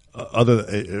 there are a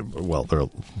lot of things.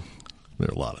 They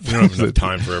don't have enough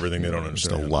time for everything they don't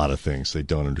understand. There's a lot of things they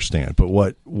don't understand. But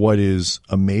what is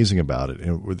amazing about it,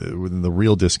 and within the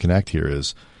real disconnect here,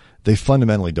 is they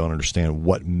fundamentally don't understand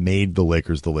what made the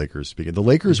Lakers the Lakers. Because the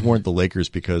Lakers weren't the Lakers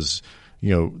because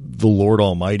the Lord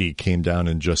Almighty came down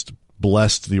and just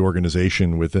blessed the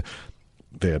organization with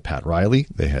They had Pat Riley,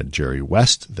 they had Jerry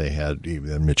West, they had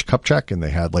Mitch Kupchak, and they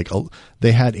had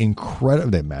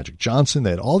incredible. They had Magic Johnson.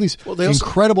 They had all these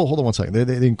incredible. Hold on one second.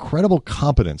 They had incredible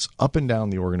competence up and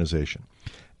down the organization,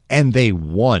 and they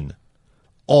won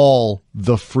all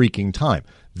the freaking time.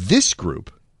 This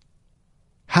group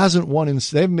hasn't won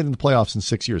they haven't been in the playoffs in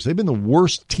 6 years. They've been the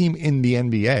worst team in the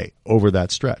NBA over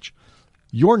that stretch.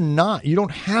 You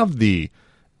don't have the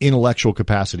intellectual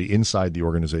capacity inside the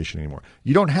organization anymore.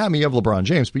 You have LeBron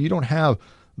James, but you don't have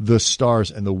the stars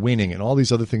and the winning and all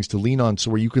these other things to lean on, so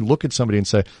where you can look at somebody and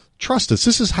say, trust us,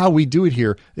 this is how we do it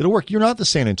here. It'll work. You're not the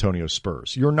San Antonio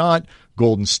Spurs. You're not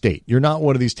Golden State. You're not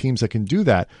one of these teams that can do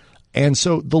that. And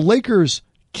so the Lakers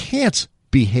can't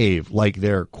behave like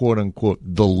they're quote unquote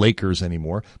the Lakers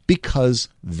anymore because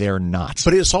they're not.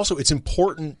 But it's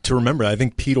important to remember, I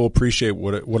think Pete will appreciate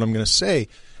what I'm going to say,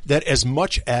 that as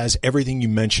much as everything you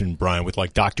mentioned, Brian, with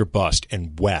like Dr. Bust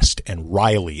and West and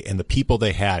Riley and the people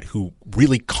they had who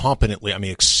really competently,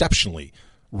 exceptionally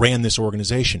ran this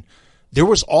organization, there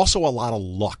was also a lot of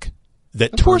luck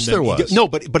that of course there was. No,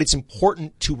 but it's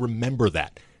important to remember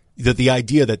that the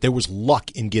idea that there was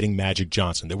luck in getting Magic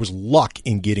Johnson. There was luck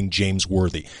in getting James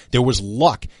Worthy. There was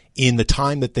luck in the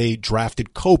time that they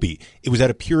drafted Kobe. It was at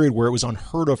a period where it was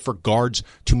unheard of for guards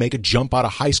to make a jump out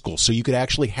of high school. So you could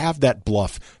actually have that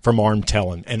bluff from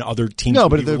Armtell and other teams. No,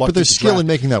 but there's skill in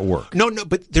making that work. No,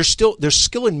 but there's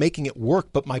skill in making it work.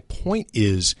 But my point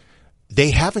is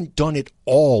they haven't done it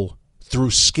all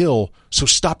through skill. So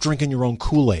stop drinking your own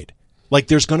Kool-Aid. Like,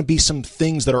 there's going to be some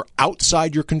things that are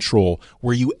outside your control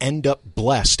where you end up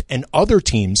blessed, and other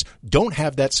teams don't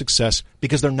have that success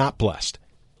because they're not blessed.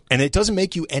 And it doesn't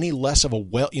make you any less of a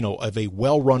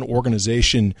well-run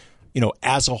organization,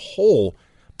 as a whole,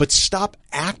 but stop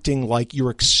acting like you're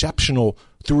exceptional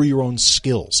through your own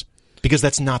skills. Because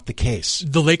that's not the case.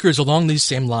 The Lakers, along these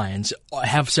same lines,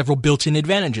 have several built-in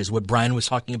advantages. What Brian was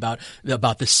talking about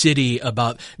the city,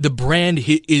 about the brand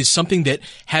is something that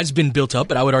has been built up,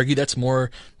 but I would argue that's more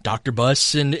Dr.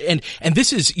 Buss. And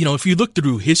this is, if you look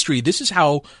through history, this is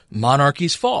how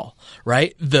monarchies fall,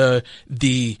 right?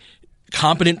 The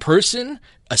competent person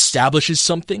establishes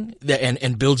something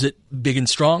and builds it big and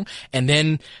strong. And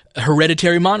then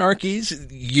hereditary monarchies,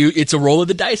 it's a roll of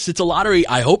the dice. It's a lottery.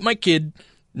 I hope my kid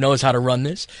knows how to run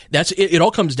this. That's it. It all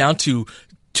comes down to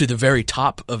the very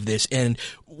top of this. And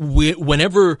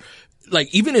whenever,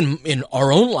 like, even in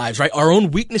our own lives, right, our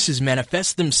own weaknesses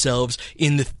manifest themselves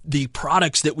in the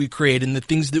products that we create and the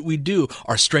things that we do.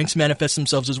 Our strengths manifest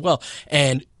themselves as well.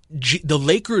 And the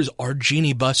Lakers are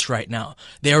Jeannie Buss right now.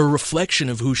 They are a reflection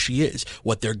of who she is,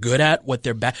 what they're good at, what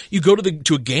they're bad. You go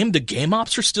to a game, the game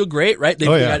ops are still great, right?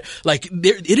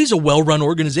 It is a well-run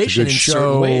organization in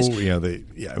certain ways.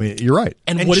 Yeah, I mean, you're right.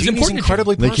 And what is important?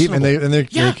 Incredibly personable.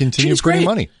 They continue bringing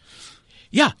money.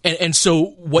 Yeah, and so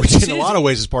what? Which in a lot of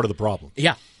ways is part of the problem.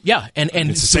 Yeah, and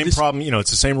it's the same problem.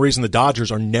 It's the same reason the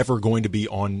Dodgers are never going to be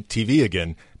on TV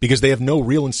again, because they have no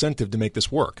real incentive to make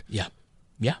this work. Yeah.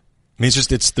 I mean,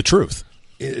 it's the truth.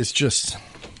 It's just,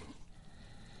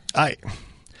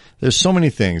 there's so many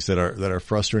things that are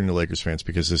frustrating to Lakers fans,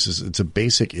 because it's a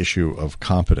basic issue of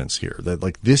competence here. That,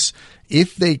 like, this,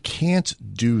 if they can't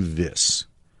do this,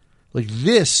 like,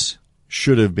 this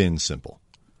should have been simple.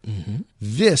 Mm-hmm.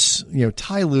 This,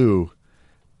 Ty Lue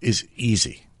is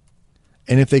easy.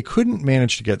 And if they couldn't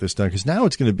manage to get this done, because now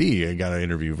it's going to be, you got to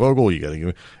interview Vogel,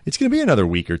 it's going to be another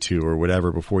week or two or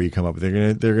whatever before you come up.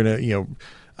 They're going to,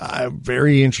 I'm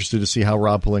very interested to see how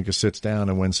Rob Pelinka sits down,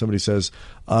 and when somebody says,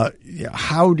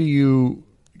 how do you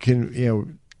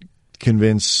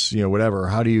convince, whatever,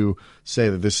 how do you say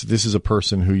that this is a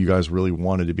person who you guys really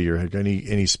wanted to be your head coach? And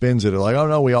he spins it like, oh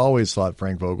no, we always thought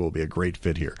Frank Vogel would be a great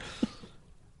fit here.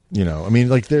 I mean,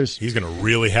 like, he's going to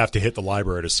really have to hit the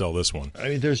library to sell this one. I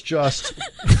mean, there's just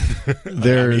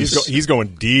he's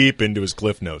going deep into his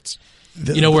Cliff Notes.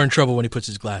 We're in trouble when he puts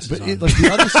his glasses on.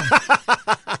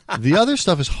 The other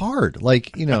stuff is hard.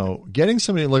 Like, getting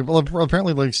somebody like, well,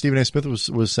 apparently, like Stephen A. Smith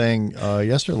was saying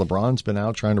yesterday, LeBron's been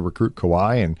out trying to recruit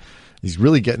Kawhi, and he's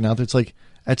really getting out there. It's like,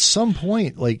 at some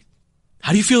point, like,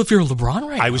 how do you feel if you're LeBron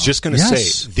right now? I was just going to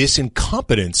say, this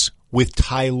incompetence with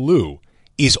Ty Lue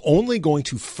is only going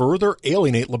to further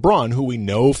alienate LeBron, who we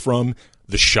know from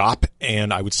the shop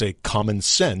and I would say common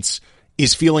sense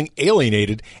is feeling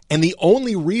alienated. And the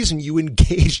only reason you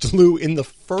engaged Lue in the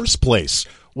first place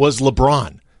was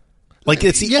LeBron. Like,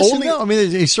 it's the only. No, I mean,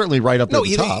 he's certainly right up there at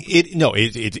the top.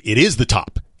 It is the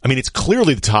top. I mean, it's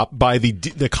clearly the top by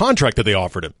the contract that they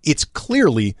offered him. It's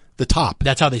clearly the top.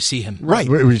 That's how they see him. Right.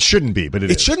 It shouldn't be, but it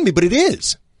is. It shouldn't be, but it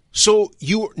is. So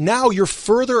you're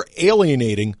further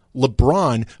alienating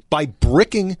LeBron by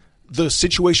bricking the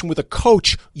situation with a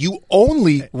coach you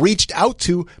only reached out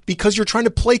to because you're trying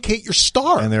to placate your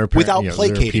star, and without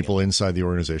placating. There are people inside the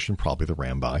organization, probably the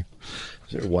Ramby.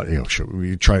 What, should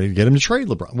we try to get him to trade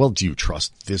LeBron? Well, do you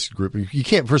trust this group? You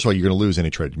can't. First of all, you're going to lose any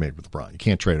trade you made with LeBron. You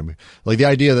can't trade him. Like, the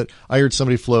idea that I heard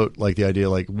somebody float, like, the idea,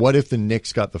 like, what if the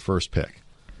Knicks got the first pick?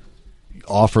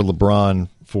 Offer LeBron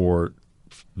for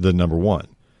the number one.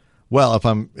 Well, if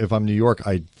I'm New York,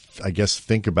 I guess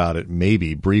think about it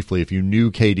maybe briefly. If you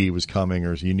knew KD was coming,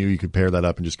 or you knew you could pair that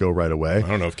up and just go right away. I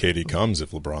don't know if KD comes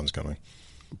if LeBron's coming.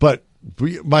 But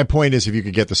my point is, if you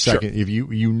could get the second, if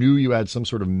you knew you had some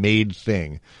sort of made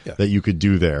thing that you could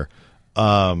do there,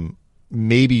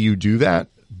 maybe you do that.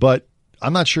 But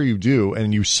I'm not sure you do,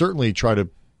 and you certainly try to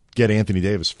get Anthony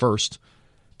Davis first,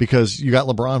 because you got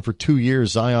LeBron for 2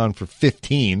 years, Zion for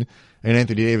 15. And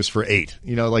Anthony Davis for 8,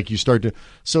 like you start to,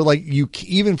 so like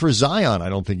even for Zion, I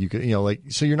don't think you could,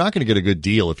 so you're not going to get a good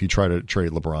deal if you try to trade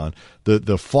LeBron.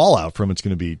 The fallout from it's going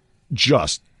to be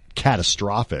just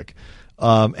catastrophic.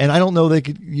 And I don't know they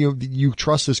could, you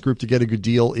trust this group to get a good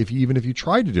deal even if you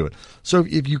tried to do it. So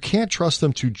if you can't trust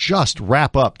them to just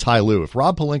wrap up Ty Lue, if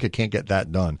Rob Pelinka can't get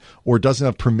that done, or doesn't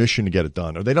have permission to get it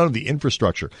done, or they don't have the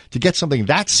infrastructure to get something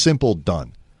that simple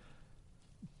done,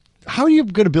 how are you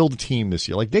going to build a team this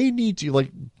year? Like, they need to,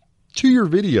 like, to your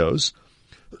videos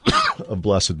of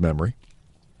blessed memory,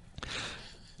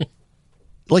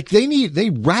 like,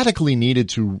 they radically needed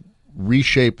to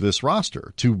reshape this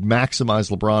roster to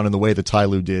maximize LeBron in the way that Ty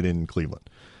Lue did in Cleveland.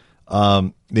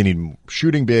 They need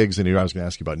shooting bigs. And I was going to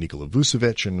ask you about Nikola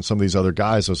Vucevic and some of these other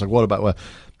guys. I was like, what about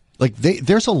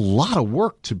there's a lot of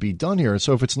work to be done here. And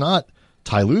so if it's not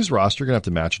Ty Lue's roster, you're going to have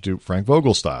to match it to Frank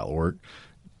Vogel style or,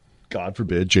 God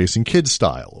forbid, Jason Kidd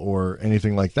style or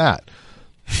anything like that.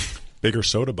 Bigger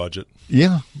soda budget.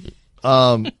 Yeah.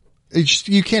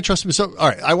 You can't trust him. So, all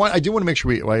right, I do want to make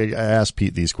sure I ask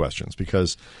Pete these questions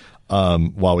because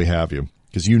while we have you,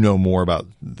 because you know more about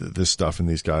this stuff and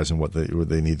these guys and what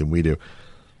they need than we do.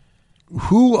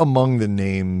 Who among the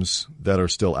names that are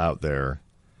still out there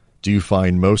do you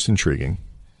find most intriguing?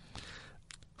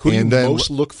 Who do you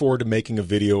most look forward to making a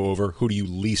video over? Who do you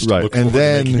least look forward to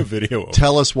making a video over?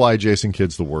 Tell us why Jason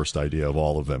Kidd's the worst idea of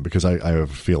all of them, because I have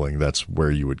a feeling that's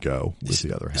where you would go with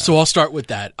the other half. So I'll start with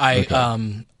that.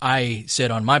 I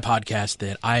said on my podcast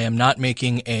that I am not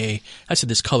making I said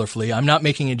this colorfully, I'm not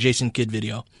making a Jason Kidd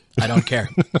video. I don't care.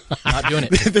 I'm not doing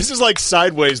it. This is like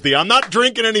sideways. I'm not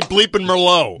drinking any bleeping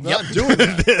Merlot. Not doing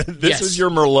that. This is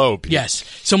your Merlot, Pete. Yes.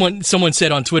 Someone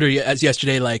said on Twitter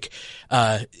yesterday, like,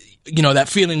 that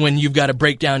feeling when you've got to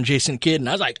break down Jason Kidd. And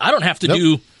I was like, I don't have to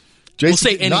do Jason,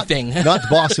 say anything. Not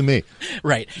bossing me.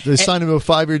 Right. They signed him a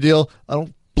 5-year deal. I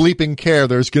don't bleeping care.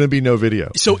 There's going to be no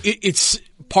video. So it's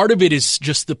part of it is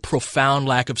just the profound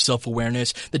lack of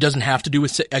self-awareness that doesn't have to do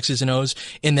with X's and O's,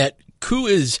 in that Koo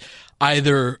is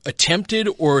either attempted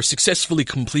or successfully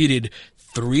completed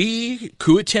 3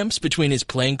 coup attempts between his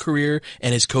playing career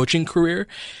and his coaching career.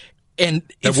 And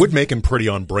that would make him pretty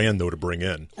on brand, though, to bring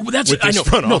in. Well, that's with this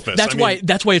front office. That's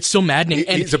why it's so maddening.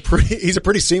 And he's a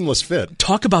pretty seamless fit.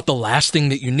 Talk about the last thing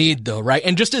that you need, though, right?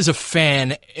 And just as a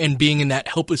fan and being in that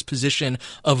helpless position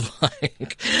of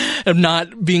not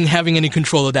having any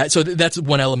control of that. So that's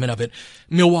one element of it.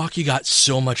 Milwaukee got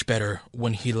so much better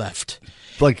when he left.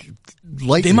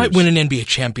 They might win an NBA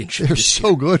championship. They're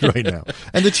so good right now,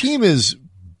 and the team is.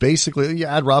 Basically, you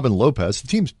add Robin Lopez, the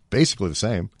team's basically the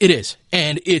same. It is.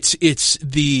 And it's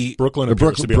the Brooklyn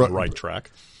appears to be on the right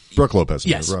track. Brooke Lopez.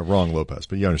 Yes. Wrong Lopez,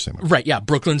 but you understand. Right, yeah.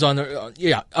 Brooklyn's on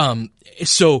the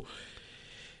so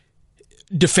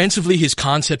defensively, his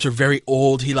concepts are very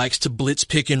old. He likes to blitz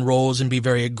pick and rolls and be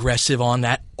very aggressive on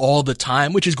that all the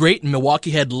time, which is great. And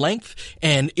Milwaukee had length,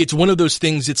 and it's one of those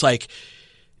things, it's like,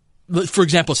 for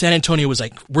example, San Antonio was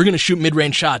like, we're going to shoot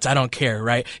mid-range shots. I don't care,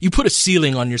 right? You put a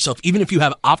ceiling on yourself, even if you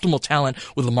have optimal talent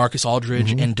with LaMarcus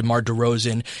Aldridge and DeMar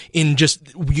DeRozan,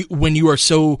 when you are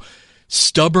so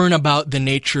stubborn about the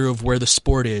nature of where the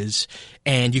sport is,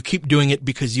 and you keep doing it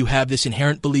because you have this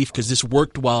inherent belief because this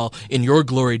worked well in your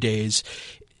glory days.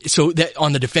 So that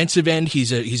on the defensive end,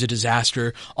 he's a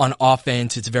disaster. On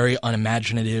offense, it's very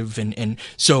unimaginative. And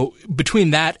so between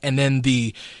that and then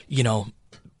the,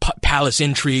 palace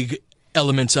intrigue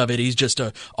elements of it, he's just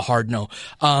a hard no.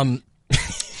 The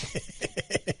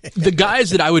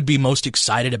guys that I would be most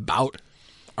excited about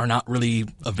are not really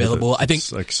available. I think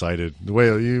excited. The way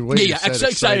you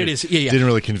said excited is didn't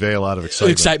really convey a lot of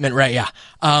excitement. Excitement, right? Yeah.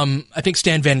 I think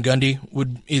Stan Van Gundy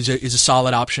is a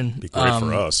solid option. Be great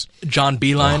for us. John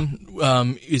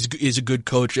Beilein is a good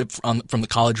coach from the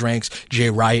college ranks.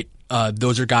 Jay Wright.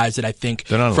 Those are guys that I think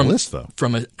they're not on the list though.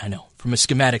 From a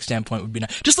schematic standpoint would be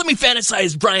nice. Just let me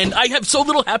fantasize, Brian. I have so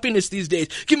little happiness these days.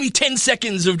 Give me 10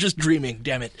 seconds of just dreaming,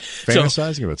 damn it.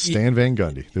 Fantasizing about Stan Van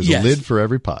Gundy. There's a lid for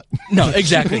every pot. No,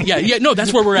 exactly. Yeah, no,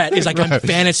 that's where we're at. Is like I'm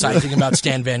fantasizing about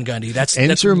Stan Van Gundy.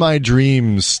 Enter my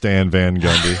dreams, Stan Van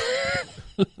Gundy.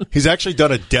 He's actually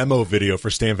done a demo video for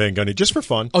Stan Van Gundy just for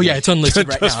fun. Oh yeah, it's unlisted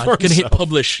right now. I'm going to hit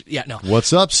publish. Yeah, no.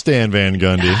 What's up, Stan Van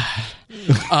Gundy?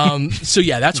 So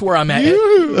yeah, that's where I'm at.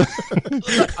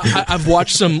 I've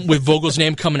watched some with Vogel's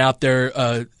name coming out there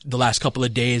the last couple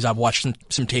of days. I've watched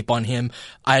some tape on him.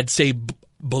 I'd say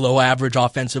below average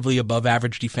offensively, above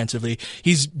average defensively.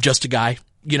 He's just a guy,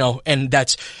 and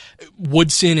that's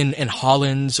Woodson and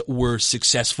Hollins were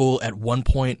successful at one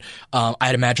point.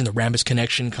 I'd imagine the Rambis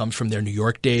connection comes from their New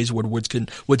York days where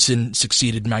Woodson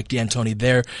succeeded Mike D'Antoni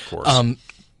there. Of course.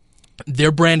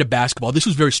 Their brand of basketball, this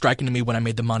was very striking to me when I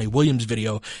made the Monty Williams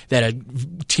video, that a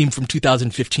team from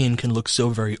 2015 can look so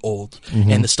very old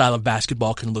and the style of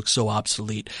basketball can look so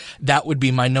obsolete. That would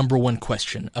be my number one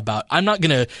question about. I'm not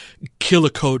going to kill a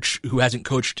coach who hasn't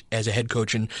coached as a head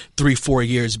coach in 3-4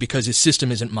 years because his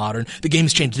system isn't modern. The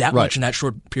game's changed that much in that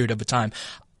short period of a time.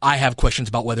 I have questions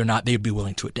about whether or not they'd be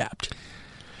willing to adapt.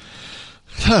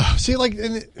 See,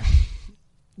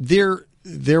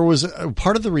 there was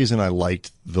part of the reason I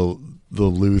liked the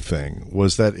Lue thing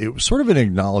was that it was sort of an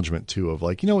acknowledgement too of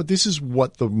this is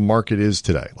what the market is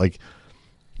today. Like,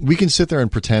 we can sit there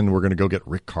and pretend we're going to go get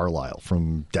Rick Carlisle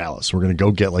from Dallas. We're going to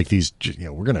go get these,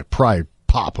 we're going to pry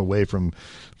Pop away from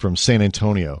San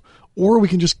Antonio, or we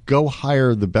can just go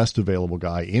hire the best available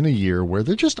guy in a year where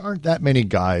there just aren't that many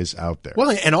guys out there.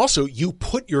 Well, and also you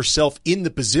put yourself in the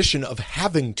position of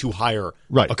having to hire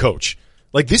Right. a coach.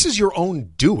 Like, this is your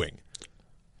own doing.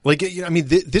 Like, I mean,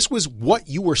 this was what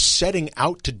you were setting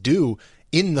out to do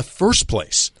in the first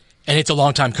place. And it's a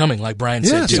long time coming, like Brian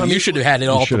said, too. I mean, you should have had it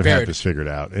all You should have prepared. had this figured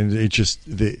out. And it just,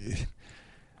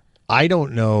 I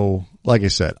don't know. Like I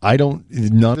said, none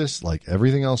of this, like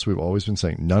everything else we've always been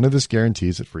saying, none of this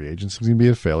guarantees that free agency is going to be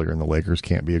a failure and the Lakers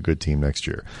can't be a good team next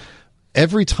year.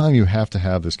 Every time you have to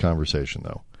have this conversation,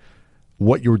 though,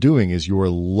 what you're doing is you're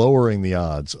lowering the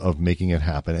odds of making it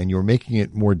happen, and you're making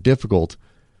it more difficult.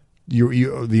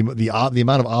 The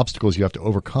amount of obstacles you have to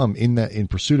overcome in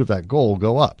pursuit of that goal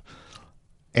go up.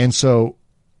 And so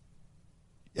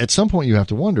at some point you have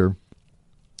to wonder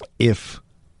if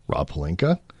Rob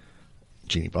Pelinka,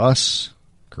 Jeannie Buss,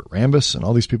 Kurt Rambis, and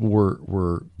all these people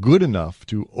were good enough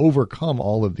to overcome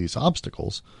all of these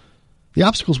obstacles, the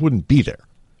obstacles wouldn't be there.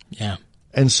 Yeah.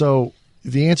 And so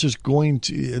the answer is going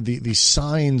to the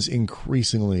signs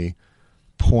increasingly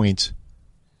point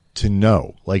to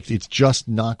no. Like, it's just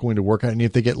not going to work out. And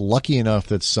if they get lucky enough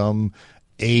that some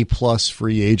A-plus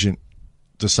free agent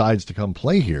decides to come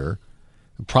play here,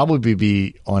 it'll probably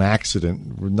be on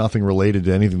accident, nothing related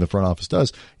to anything the front office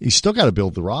does. You still got to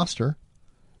build the roster.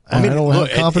 I mean, I don't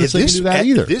have confidence they can do that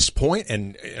either. At this point,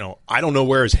 and I don't know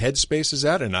where his headspace is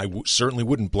at, and I certainly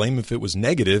wouldn't blame him if it was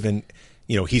negative. And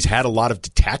he's had a lot of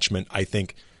detachment, I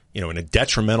think, in a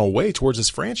detrimental way towards his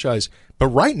franchise. But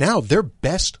right now, their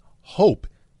best hope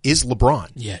is LeBron.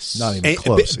 Yes, not even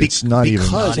close. It's not even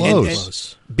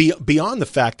close. Beyond the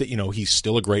fact that he's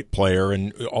still a great player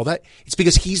and all that, it's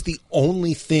because he's the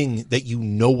only thing that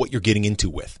what you're getting into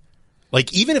with.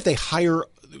 Like, even if they hire.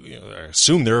 I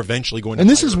assume they're eventually going to. And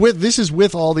this is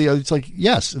with all the. It's like,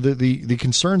 yes, the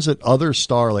concerns that other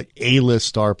A-list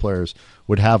star players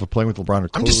would have of playing with LeBron are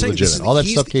totally legitimate. All that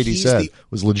stuff Katie said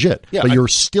was legit. Yeah, but you're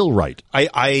still right.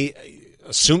 I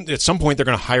assume at some point they're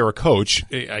going to hire a coach.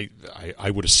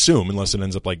 I would assume, unless it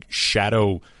ends up like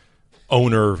shadow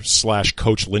owner /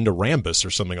 coach Linda Rambis or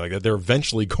something like that. They're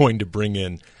eventually going to bring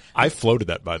in. I floated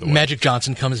that, by the way. Magic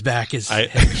Johnson comes back as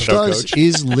coach.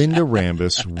 Is Linda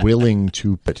Rambis willing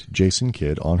to put Jason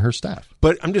Kidd on her staff?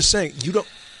 But I'm just saying, you don't.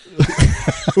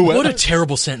 What a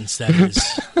terrible sentence that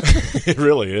is. It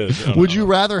really is. Would you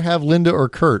rather have Linda or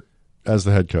Kurt as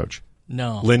the head coach?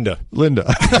 No, Linda.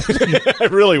 I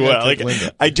really would. Like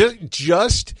Linda. I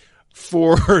just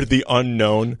for the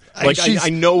unknown. Like, I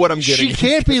know what I'm getting. She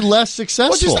can't be less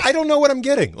successful. I don't know what I'm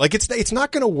getting. Like, it's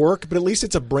not going to work, but at least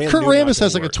it's a brand Kurt new. Rambis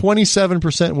has like a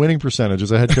 27% winning percentage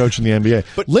as a head coach in the NBA.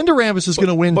 But Linda Rambis is going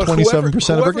to win 27% of her games.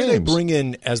 Whoever they bring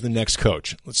in as the next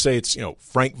coach, let's say it's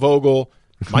Frank Vogel,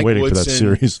 Mike waiting Woodson, for that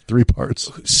series, 3 parts.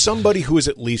 Somebody who is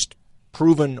at least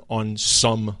proven on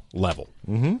some level.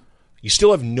 Mm-hmm. You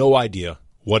still have no idea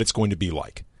what it's going to be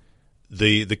like.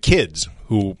 The kids,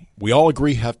 who we all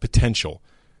agree have potential,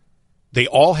 they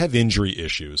all have injury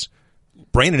issues.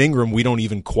 Brandon Ingram, we don't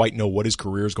even quite know what his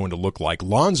career is going to look like.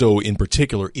 Lonzo, in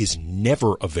particular, is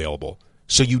never available,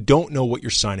 so you don't know what you're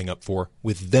signing up for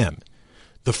with them.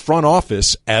 The front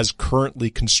office, as currently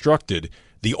constructed,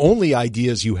 the only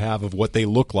ideas you have of what they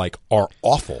look like are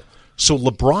awful. So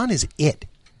LeBron is it.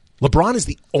 LeBron is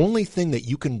the only thing that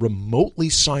you can remotely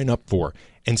sign up for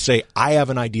and say, I have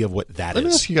an idea of what that is. Let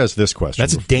me ask you guys this question.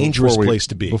 That's a dangerous place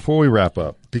to be. Before we wrap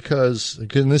up, because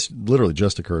this literally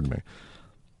just occurred to me.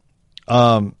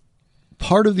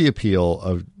 Part of the appeal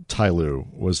of Ty Lue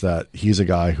was that he's a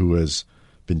guy who has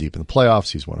been deep in the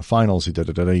playoffs. He's won a finals. He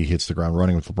hits the ground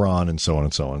running with LeBron, and so on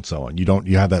and so on and so on.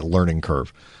 You have that learning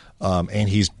curve. And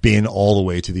he's been all the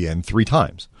way to the end 3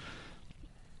 times.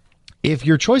 If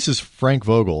your choice is Frank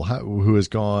Vogel, who has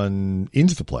gone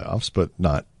into the playoffs, but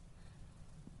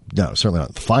certainly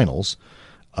not the finals.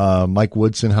 Mike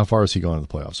Woodson, how far has he gone in the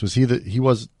playoffs?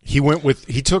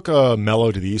 He took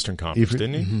Melo to the Eastern Conference,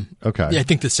 didn't he? Mm-hmm. Okay. Yeah, I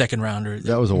think the second round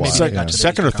that was a while.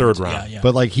 Second or third round. Yeah.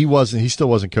 But he still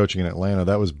wasn't coaching in Atlanta.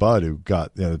 That was Bud who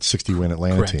got that 60-win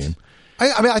Atlanta team.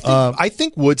 I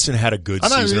think Woodson had a good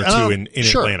season or two in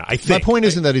Atlanta. I think. My point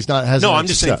isn't that he's not has. No, I'm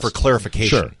just saying for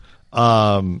clarification.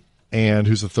 Sure. And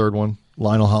who's the third one?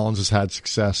 Lionel Hollins has had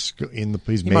success in the.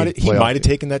 He might have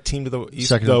taken that team to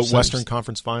the Western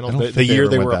Conference Finals. The year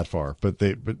they were that far, but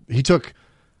he took.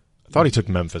 I thought he took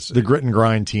Memphis. The grit and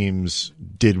grind teams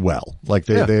did well. Like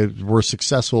they were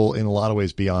successful in a lot of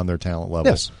ways beyond their talent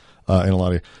levels. Yes. In a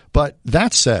lot of. But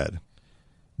that said,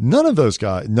 none of those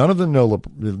guys, none of them know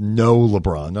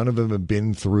LeBron. None of them have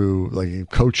been through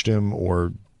coached him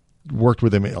or worked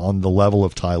with him on the level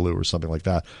of Ty Lue or something like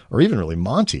that, or even really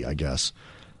Monty, I guess.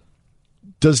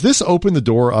 Does this open the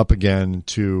door up again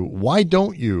to why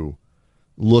don't you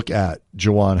look at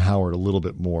Juwan Howard a little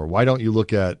bit more? Why don't you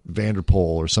look at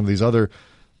Vanderpool or some of these other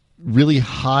really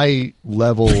high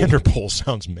level? Vanderpool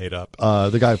sounds made up.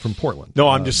 The guy from Portland. No,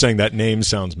 I'm just saying that name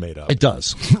sounds made up. It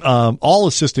does. All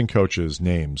assistant coaches'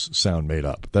 names sound made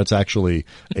up. That's actually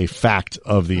a fact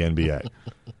of the NBA.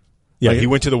 Yeah, he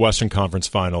went to the Western Conference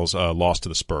Finals, lost to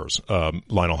the Spurs,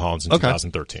 Lionel Hollins in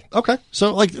 2013. Okay.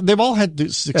 So, like, they've all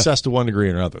had success to one degree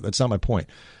or another. That's not my point.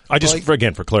 I just, for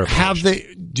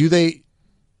clarification.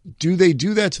 Do they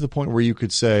do that to the point where you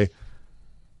could say,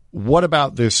 what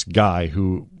about this guy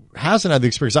who hasn't had the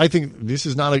experience? I think this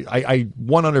is not I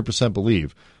 100%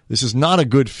 believe this is not a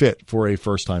good fit for a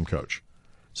first-time coach.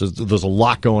 So there's a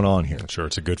lot going on here. I'm sure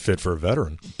it's a good fit for a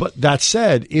veteran. But that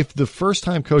said, if the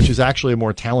first-time coach is actually a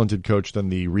more talented coach than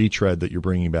the retread that you're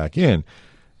bringing back in,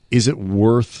 is it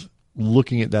worth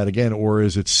looking at that again, or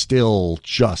is it still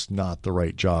just not the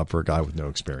right job for a guy with no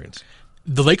experience?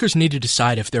 The Lakers need to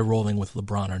decide if they're rolling with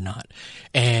LeBron or not.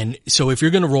 And so if you're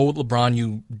going to roll with LeBron,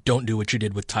 you don't do what you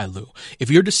did with Ty Lue.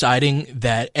 If you're deciding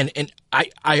that, and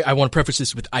I want to preface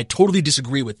this with, I totally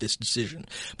disagree with this decision.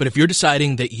 But if you're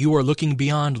deciding that you are looking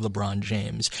beyond LeBron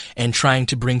James and trying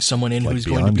to bring someone in who's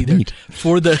going to be there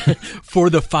for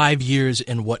the 5 years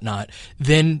and whatnot,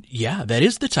 then yeah, that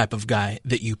is the type of guy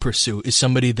that you pursue, is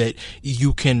somebody that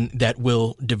that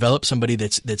will develop, somebody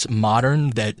that's modern,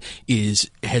 that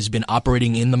has been operating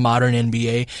in the modern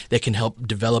NBA, that can help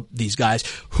develop these guys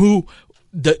who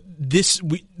there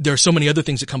are so many other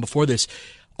things that come before this.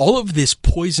 All of this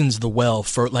poisons the well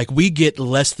for, like, we get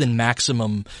less than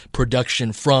maximum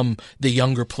production from the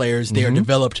younger players. They are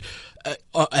developed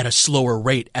at a slower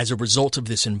rate as a result of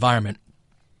this environment.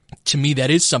 To me, that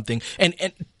is something. And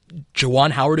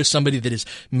Juwan Howard is somebody that is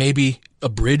maybe a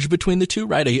bridge between the two,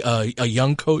 right? A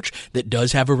young coach that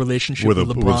does have a relationship with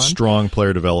LeBron. With strong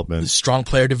player development. Strong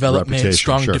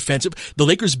defensive. The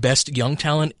Lakers' best young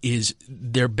talent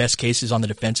their best case is on the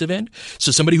defensive end.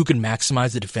 So somebody who can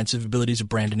maximize the defensive abilities of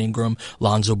Brandon Ingram,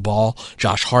 Lonzo Ball,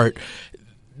 Josh Hart.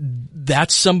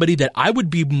 That's somebody that I would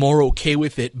be more okay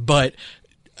with it. But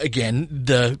again,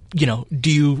 do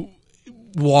you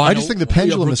I just think the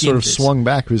pendulum has sort of swung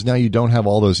back, because now you don't have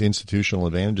all those institutional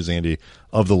advantages, Andy,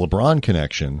 of the LeBron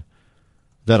connection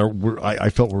that I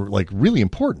felt were like really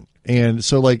important. And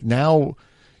so, like, now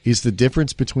is the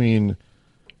difference between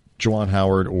Juwan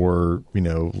Howard or,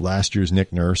 last year's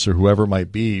Nick Nurse or whoever it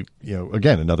might be,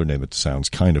 again, another name that sounds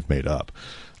kind of made up.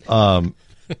 Does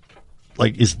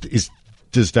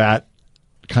that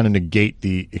kind of negate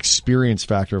the experience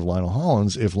factor of Lionel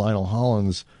Hollins if Lionel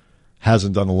Hollins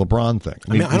hasn't done the LeBron thing?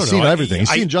 I mean, he's seen everything. He's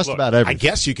seen about everything. I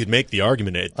guess you could make the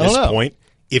argument at this point,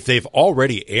 if they've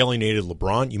already alienated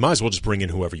LeBron, you might as well just bring in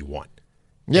whoever you want.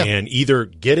 Yeah. And either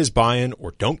get his buy-in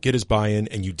or don't get his buy-in,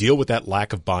 and you deal with that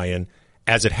lack of buy-in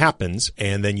as it happens,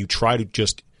 and then you try to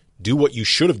just do what you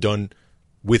should have done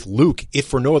with Luke, if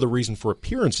for no other reason for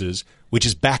appearances, which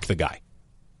is back the guy.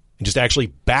 And just actually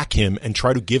back him and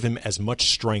try to give him as much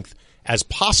strength as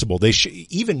possible. They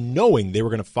even knowing they were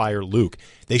going to fire Luke,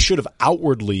 they should have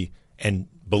outwardly and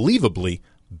believably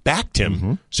backed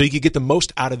him so you could get the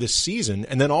most out of this season.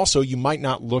 And then also you might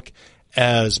not look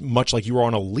as much like you were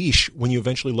on a leash when you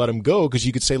eventually let him go, because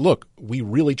you could say, look, we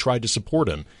really tried to support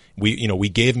him. We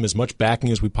gave him as much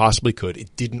backing as we possibly could.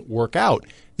 It didn't work out.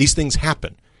 These things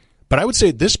happen. But I would say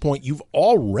at this point, you've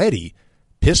already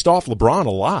pissed off LeBron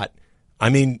a lot. I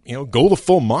mean, go the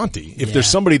full Monty. If there's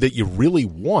somebody that you really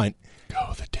want,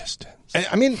 go the distance.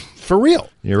 I mean, for real.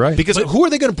 You're right. Because who are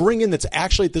they going to bring in that's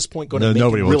actually at this point going to make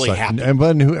it really happen?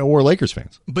 Or Lakers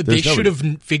fans. But they should have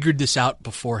figured this out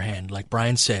beforehand. Like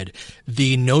Brian said,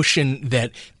 the notion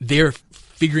that they're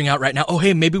figuring out right now, oh,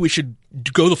 hey, maybe we should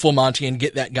go the full Monty and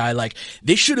get that guy. Like,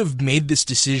 they should have made this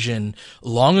decision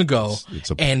long ago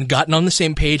and gotten on the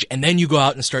same page, and then you go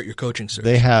out and start your coaching search.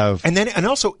 They have. And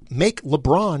also make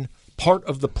LeBron part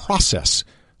of the process.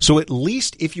 So at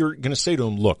least if you're going to say to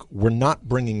him, look, we're not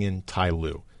bringing in Ty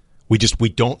Lue. We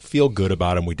don't feel good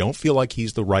about him. We don't feel like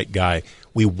he's the right guy.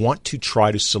 We want to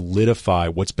try to solidify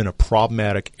what's been a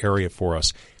problematic area for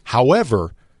us.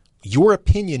 However, your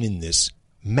opinion in this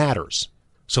matters.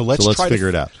 So let's figure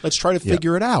it out. Let's try to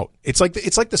figure it out. It's like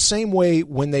the same way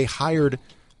when they hired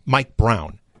Mike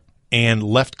Brown and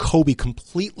left Kobe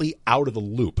completely out of the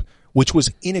loop, which was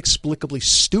inexplicably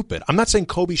stupid. I'm not saying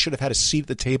Kobe should have had a seat at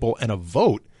the table and a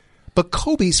vote, but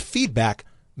Kobe's feedback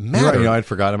mattered. Right, I'd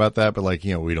forgotten about that, but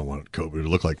we don't want Kobe to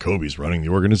look like Kobe's running the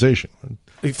organization.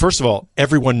 First of all,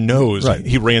 everyone knows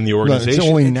he ran the organization. It's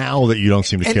only now that you don't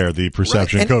seem to care the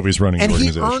perception Kobe's running the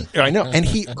organization. I know, and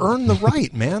he earned the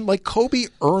right, man. Like, Kobe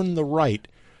earned the right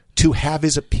to have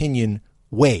his opinion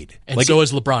Wade. And so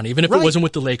is LeBron, even if it wasn't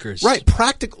with the Lakers. Right.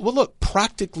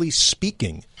 Practically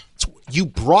speaking, you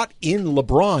brought in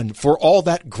LeBron for all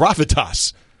that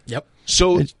gravitas. Yep.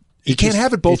 So you can't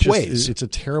have it both ways. It's a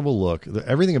terrible look.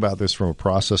 Everything about this from a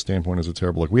process standpoint is a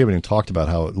terrible look. We haven't even talked about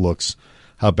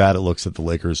how bad it looks that the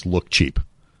Lakers look cheap.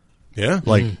 Yeah.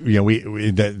 Like,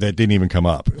 that didn't even come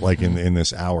up like in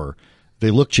this hour.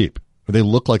 They look cheap. They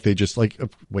look like they just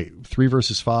 3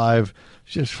 versus 5.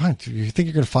 Just fine. You think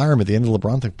you're going to fire him at the end of the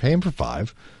LeBron thing? Pay him for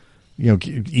 5.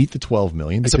 Eat the $12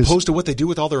 million. As opposed to what they do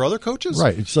with all their other coaches?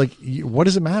 Right. It's like, what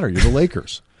does it matter? You're the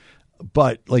Lakers.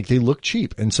 But they look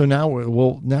cheap. And so now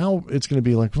it's going to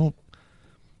be like,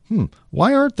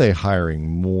 why aren't they hiring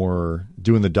more,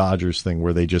 doing the Dodgers thing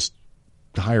where they just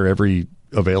hire every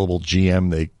available GM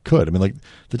they could? I mean,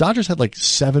 the Dodgers had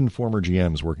 7 former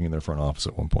GMs working in their front office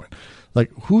at one point.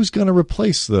 Who's going to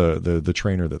replace the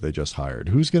trainer that they just hired?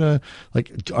 Who's going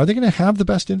to are they going to have the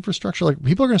best infrastructure?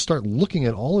 People are going to start looking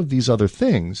at all of these other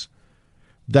things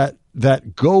that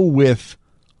go with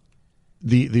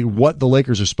the what the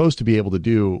Lakers are supposed to be able to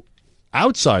do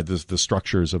outside the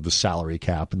structures of the salary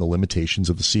cap and the limitations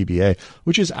of the CBA,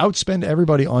 which is outspend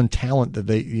everybody on talent that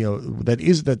they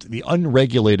that's the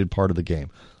unregulated part of the game.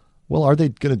 Well, are they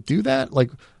going to do that?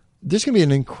 There's going to be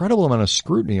an incredible amount of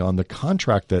scrutiny on the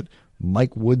contract that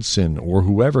Mike Woodson or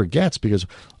whoever gets, because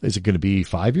is it going to be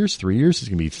 5 years, 3 years? Is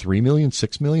it going to be $3 million,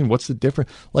 $6 million? What's the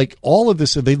difference? All of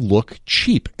this, they look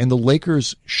cheap, and the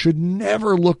Lakers should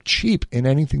never look cheap in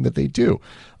anything that they do,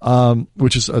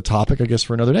 which is a topic, I guess,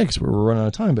 for another day because we're running out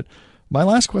of time. But my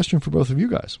last question for both of you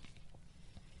guys: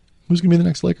 who's going to be the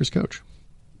next Lakers coach?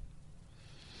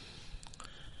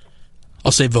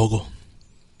 I'll say Vogel.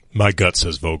 My gut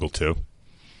says Vogel too.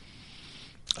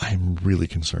 I'm really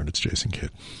concerned it's Jason Kidd.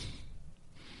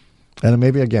 And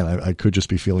maybe, again, I could just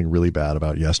be feeling really bad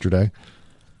about yesterday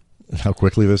and how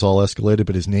quickly this all escalated,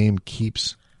 but his name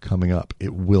keeps coming up.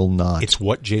 It will not. It's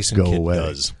what Jason go Kidd away.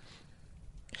 does.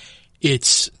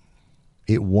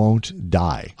 It won't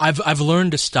die. I've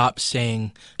learned to stop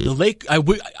saying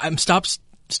I'm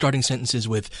starting sentences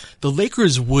with the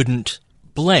Lakers wouldn't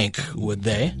blank, would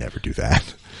they? Never do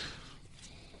that.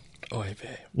 Oy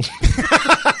vey.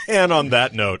 And on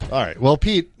that note, all right. Well,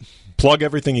 Pete, plug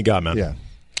everything you got, man. Yeah.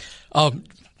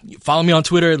 Follow me on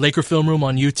Twitter, Laker Film Room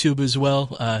on YouTube as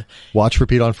well. Watch for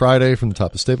Pete on Friday from the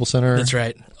top of Staples Center. That's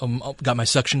right. Got my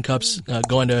suction cups.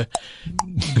 Going to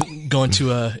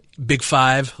a Big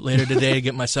 5 later today to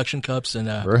get my suction cups and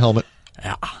or a helmet.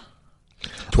 Yeah.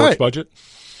 Torch budget.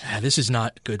 This is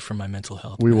not good for my mental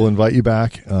health. We will invite you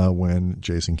back when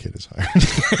Jason Kidd is hired.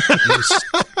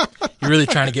 You're really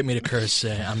trying to get me to curse.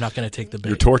 I'm not going to take the bait.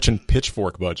 Your torch and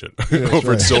pitchfork budget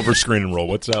over at Silver Screen and Roll.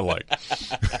 What's that like?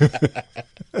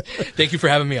 Thank you for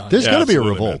having me on. There's going to be a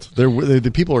revolt.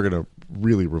 The people are going to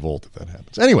really revolt if that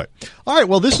happens. Anyway, all right.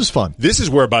 Well, this is fun. This is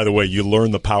where, by the way, you learn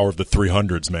the power of the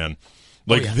 300s, man.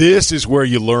 This is where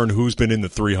you learn who's been in the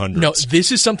 300s. No,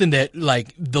 this is something that,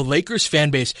 the Lakers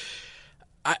fan base,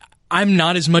 I'm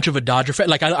not as much of a Dodger fan.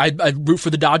 I root for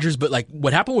the Dodgers, but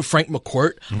what happened with Frank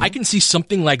McCourt, I can see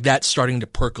something like that starting to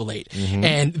percolate. Mm-hmm.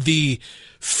 And the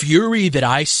fury that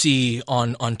I see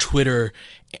on Twitter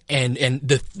and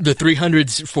the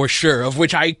 300s for sure, of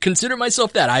which I consider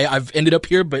myself that. I've ended up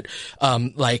here, but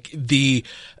the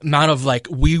amount of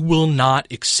we will not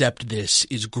accept this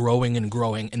is growing and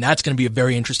growing, and that's going to be a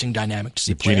very interesting dynamic to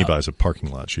see. If Jeannie buys a parking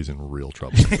lot, she's in real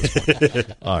trouble.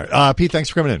 All right, Pete, thanks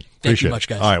for coming in. Thank you much,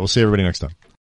 guys. All right, we'll see everybody next time.